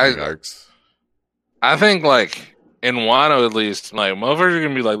Right, upcoming arcs. I think like in Wano at least, like motherfuckers are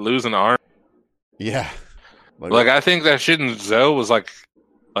gonna be like losing arms. Yeah, Like I think that shit in Zoe was like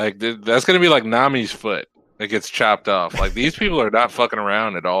that's gonna be like Nami's foot that gets chopped off. Like these people are not fucking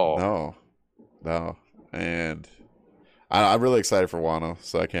around at all. no, and I'm really excited for Wano,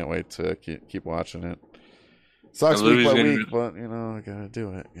 so I can't wait to keep watching it. Sucks And week Luffy's by gonna week, but I gotta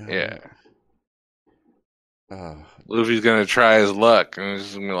do it. Yeah. Uh, Luffy's gonna try his luck and it's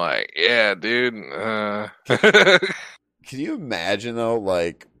just gonna be like, yeah, dude. can you imagine though,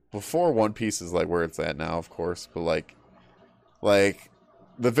 like before One Piece is like where it's at now, of course, but like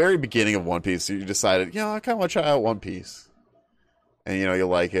the very beginning of One Piece, you decided, I kind of want to try out One Piece, and you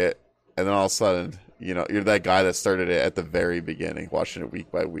like it, and then all of a sudden, you're that guy that started it at the very beginning, watching it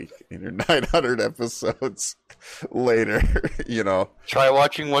week by week, and you're 900 episodes later, Try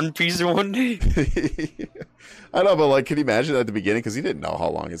watching One Piece in one day. I know, but like, can you imagine at the beginning? Because you didn't know how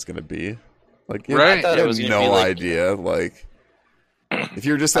long it's gonna be. Like, Right. I thought you it was had gonna no be like- idea. Like, if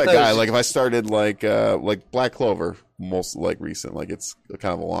you're just I that thought it guy, was- like if I started like Black Clover, most like recent, like it's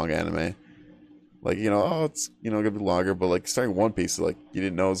kind of a long anime. Like, oh, it's gonna be longer, but like starting One Piece, like you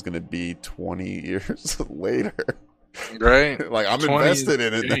didn't know it was gonna be 20 years later. Right? Like I'm 20 invested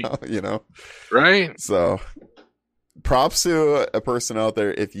in it years. now, Right? So props to a person out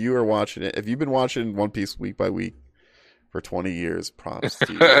there. If you are watching it, if you've been watching One Piece week by week for 20 years, props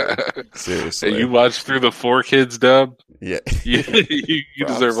to you. Seriously. Hey, you watched through the 4Kids dub? Yeah. You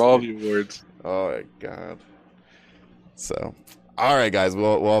deserve all the awards. Oh my god. So, all right, guys,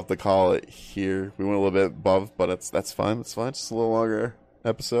 we'll have to call it here. We went a little bit above, but that's fine. It's fine. Just a little longer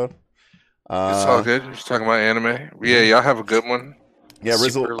episode. It's all good. Just talking about anime. Yeah, y'all have a good one. Yeah,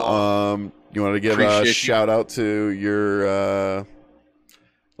 Super Rizzle. long. You want to give Appreciate a you. shout out to your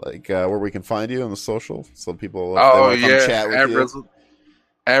where we can find you on the social, so people if they Oh want to come yeah, chat with at you. Rizzle,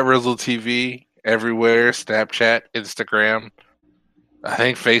 at Rizzle TV everywhere. Snapchat, Instagram. I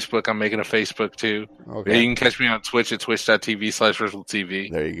think Facebook. I'm making a Facebook too. Yeah, Okay. you can catch me on Twitch at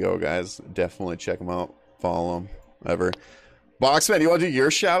twitch.tv/RizzleTV. There you go, guys. Definitely check them out. Follow them. Whatever. Boxman, you want to do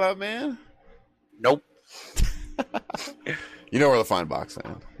your shout out, man? Nope. You know where to find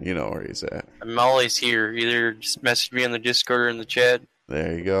Boxman. You know where he's at. I'm always here. Either just message me on the Discord or in the chat.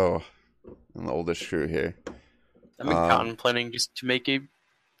 There you go. And the oldest crew here. I've been contemplating just to make a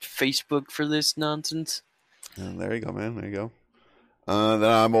Facebook for this nonsense. And there you go, man. There you go. Then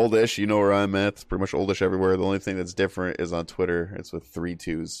I'm oldish. You know where I'm at. It's pretty much oldish everywhere. The only thing that's different is on Twitter. It's with 3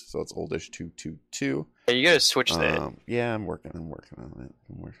 2s, so it's oldish222. Hey, you gotta switch that. Yeah, I'm working on it.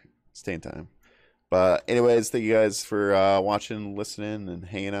 Stay in time. But anyways, thank you guys for watching, listening, and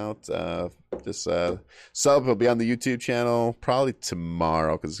hanging out. This sub will be on the YouTube channel probably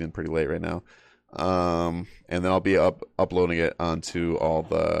tomorrow because it's getting pretty late right now. And then I'll be uploading it onto all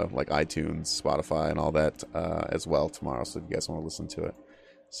the like iTunes, Spotify, and all that as well tomorrow. So if you guys want to listen to it,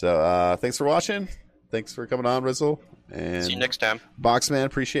 so thanks for watching. Thanks for coming on, Rizzle. And See you next time. Boxman,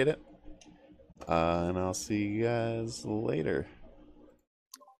 appreciate it. And I'll see you guys later.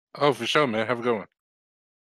 Oh, for sure, man. Have a good one.